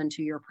discipline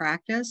to your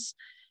practice,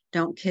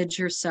 don't kid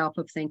yourself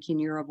of thinking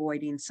you're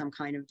avoiding some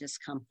kind of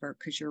discomfort,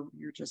 because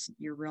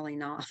you're really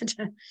not.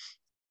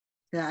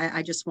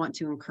 I just want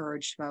to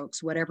encourage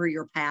folks, whatever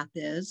your path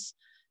is,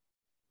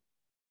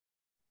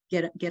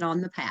 get on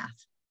the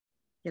path.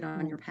 Get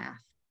on your path.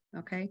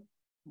 Okay.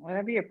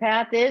 Whatever your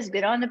path is,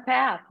 get on the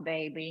path,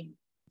 baby.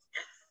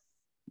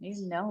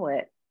 You know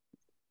it.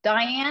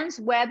 Diane's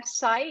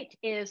website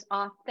is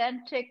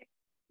authentic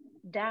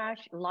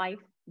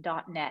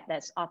authentic-life.net.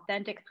 That's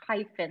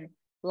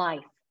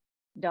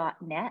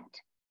authentic-life.net.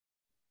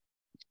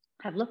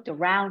 I've looked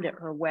around at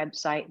her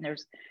website, and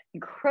there's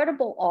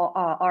incredible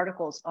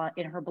articles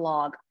in her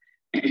blog,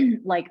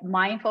 like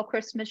mindful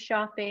Christmas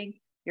shopping,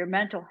 your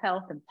mental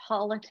health and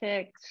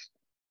politics,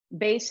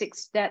 basic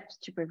steps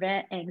to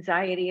prevent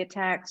anxiety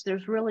attacks.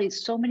 There's really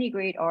so many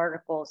great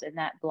articles in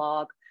that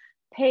blog,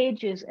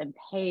 pages and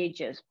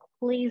pages.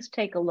 Please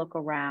take a look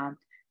around,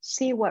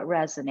 see what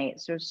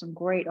resonates. There's some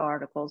great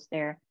articles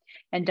there.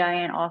 And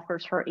Diane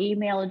offers her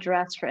email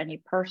address for any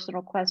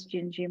personal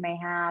questions you may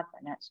have.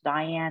 And that's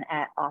Diane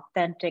at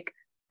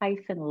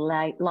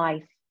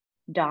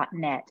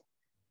authentic-life.net.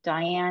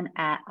 Diane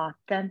at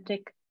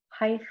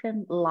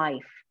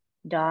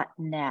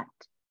authentic-life.net.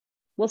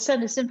 We'll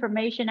send this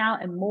information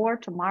out and more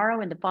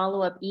tomorrow in the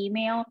follow-up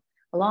email,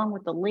 along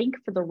with the link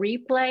for the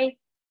replay.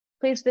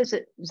 Please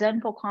visit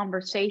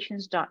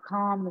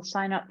zenfulconversations.com to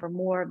sign up for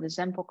more of the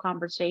Zenful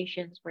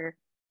Conversations, where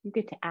you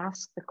get to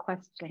ask the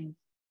questions.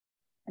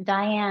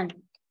 Diane,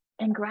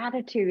 in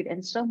gratitude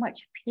and so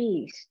much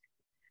peace,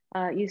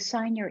 you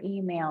sign your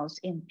emails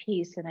in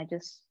peace, and I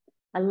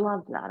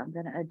love that. I'm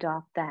going to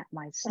adopt that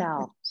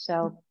myself.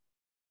 So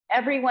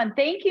everyone,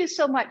 thank you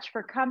so much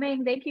for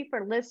coming. Thank you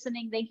for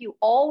listening. Thank you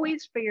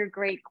always for your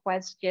great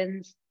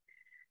questions.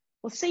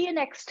 We'll see you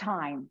next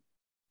time.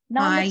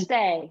 Namaste.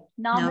 Bye.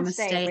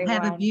 Namaste,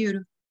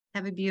 everyone.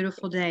 Have a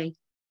beautiful day.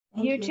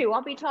 You too.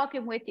 I'll be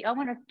talking with you. I'm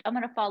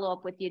gonna follow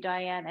up with you,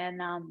 Diane,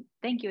 and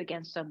thank you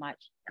again so much.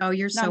 Oh,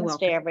 you're so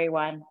welcome. Namaste,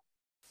 everyone.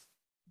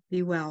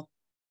 Be well.